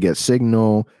plane, finally get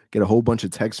signal, get a whole bunch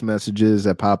of text messages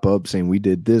that pop up saying we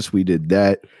did this, we did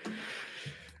that.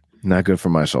 Not good for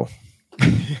my soul.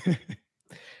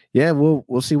 Yeah,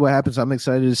 we'll see what happens. I'm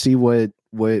excited to see what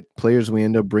players we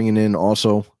end up bringing in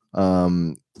also.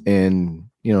 And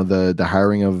the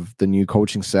hiring of the new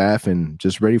coaching staff and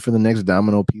just ready for the next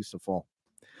domino piece to fall.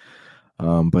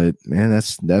 But man,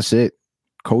 that's it.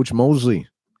 Coach Mosley,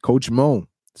 Coach Mo.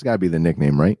 It's got to be the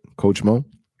nickname, right? Coach Mo.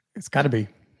 It's got to be.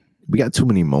 We got too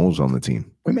many Mo's on the team.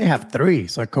 We may have 3.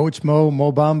 So Coach Mo,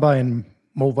 Mo Bamba, and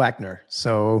Mo Wagner.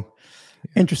 So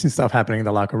interesting stuff happening in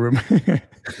the locker room.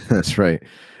 That's right.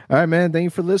 All right, man. Thank you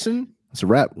for listening. It's a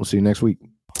wrap. We'll see you next week.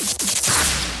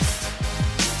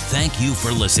 Thank you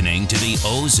for listening to the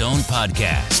Ozone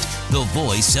Podcast, the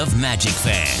voice of Magic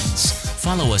fans.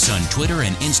 Follow us on Twitter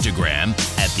and Instagram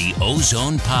at the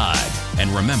Ozone Pod. And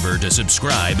remember to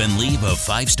subscribe and leave a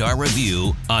 5-star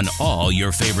review on all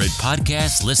your favorite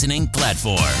podcast listening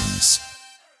platforms.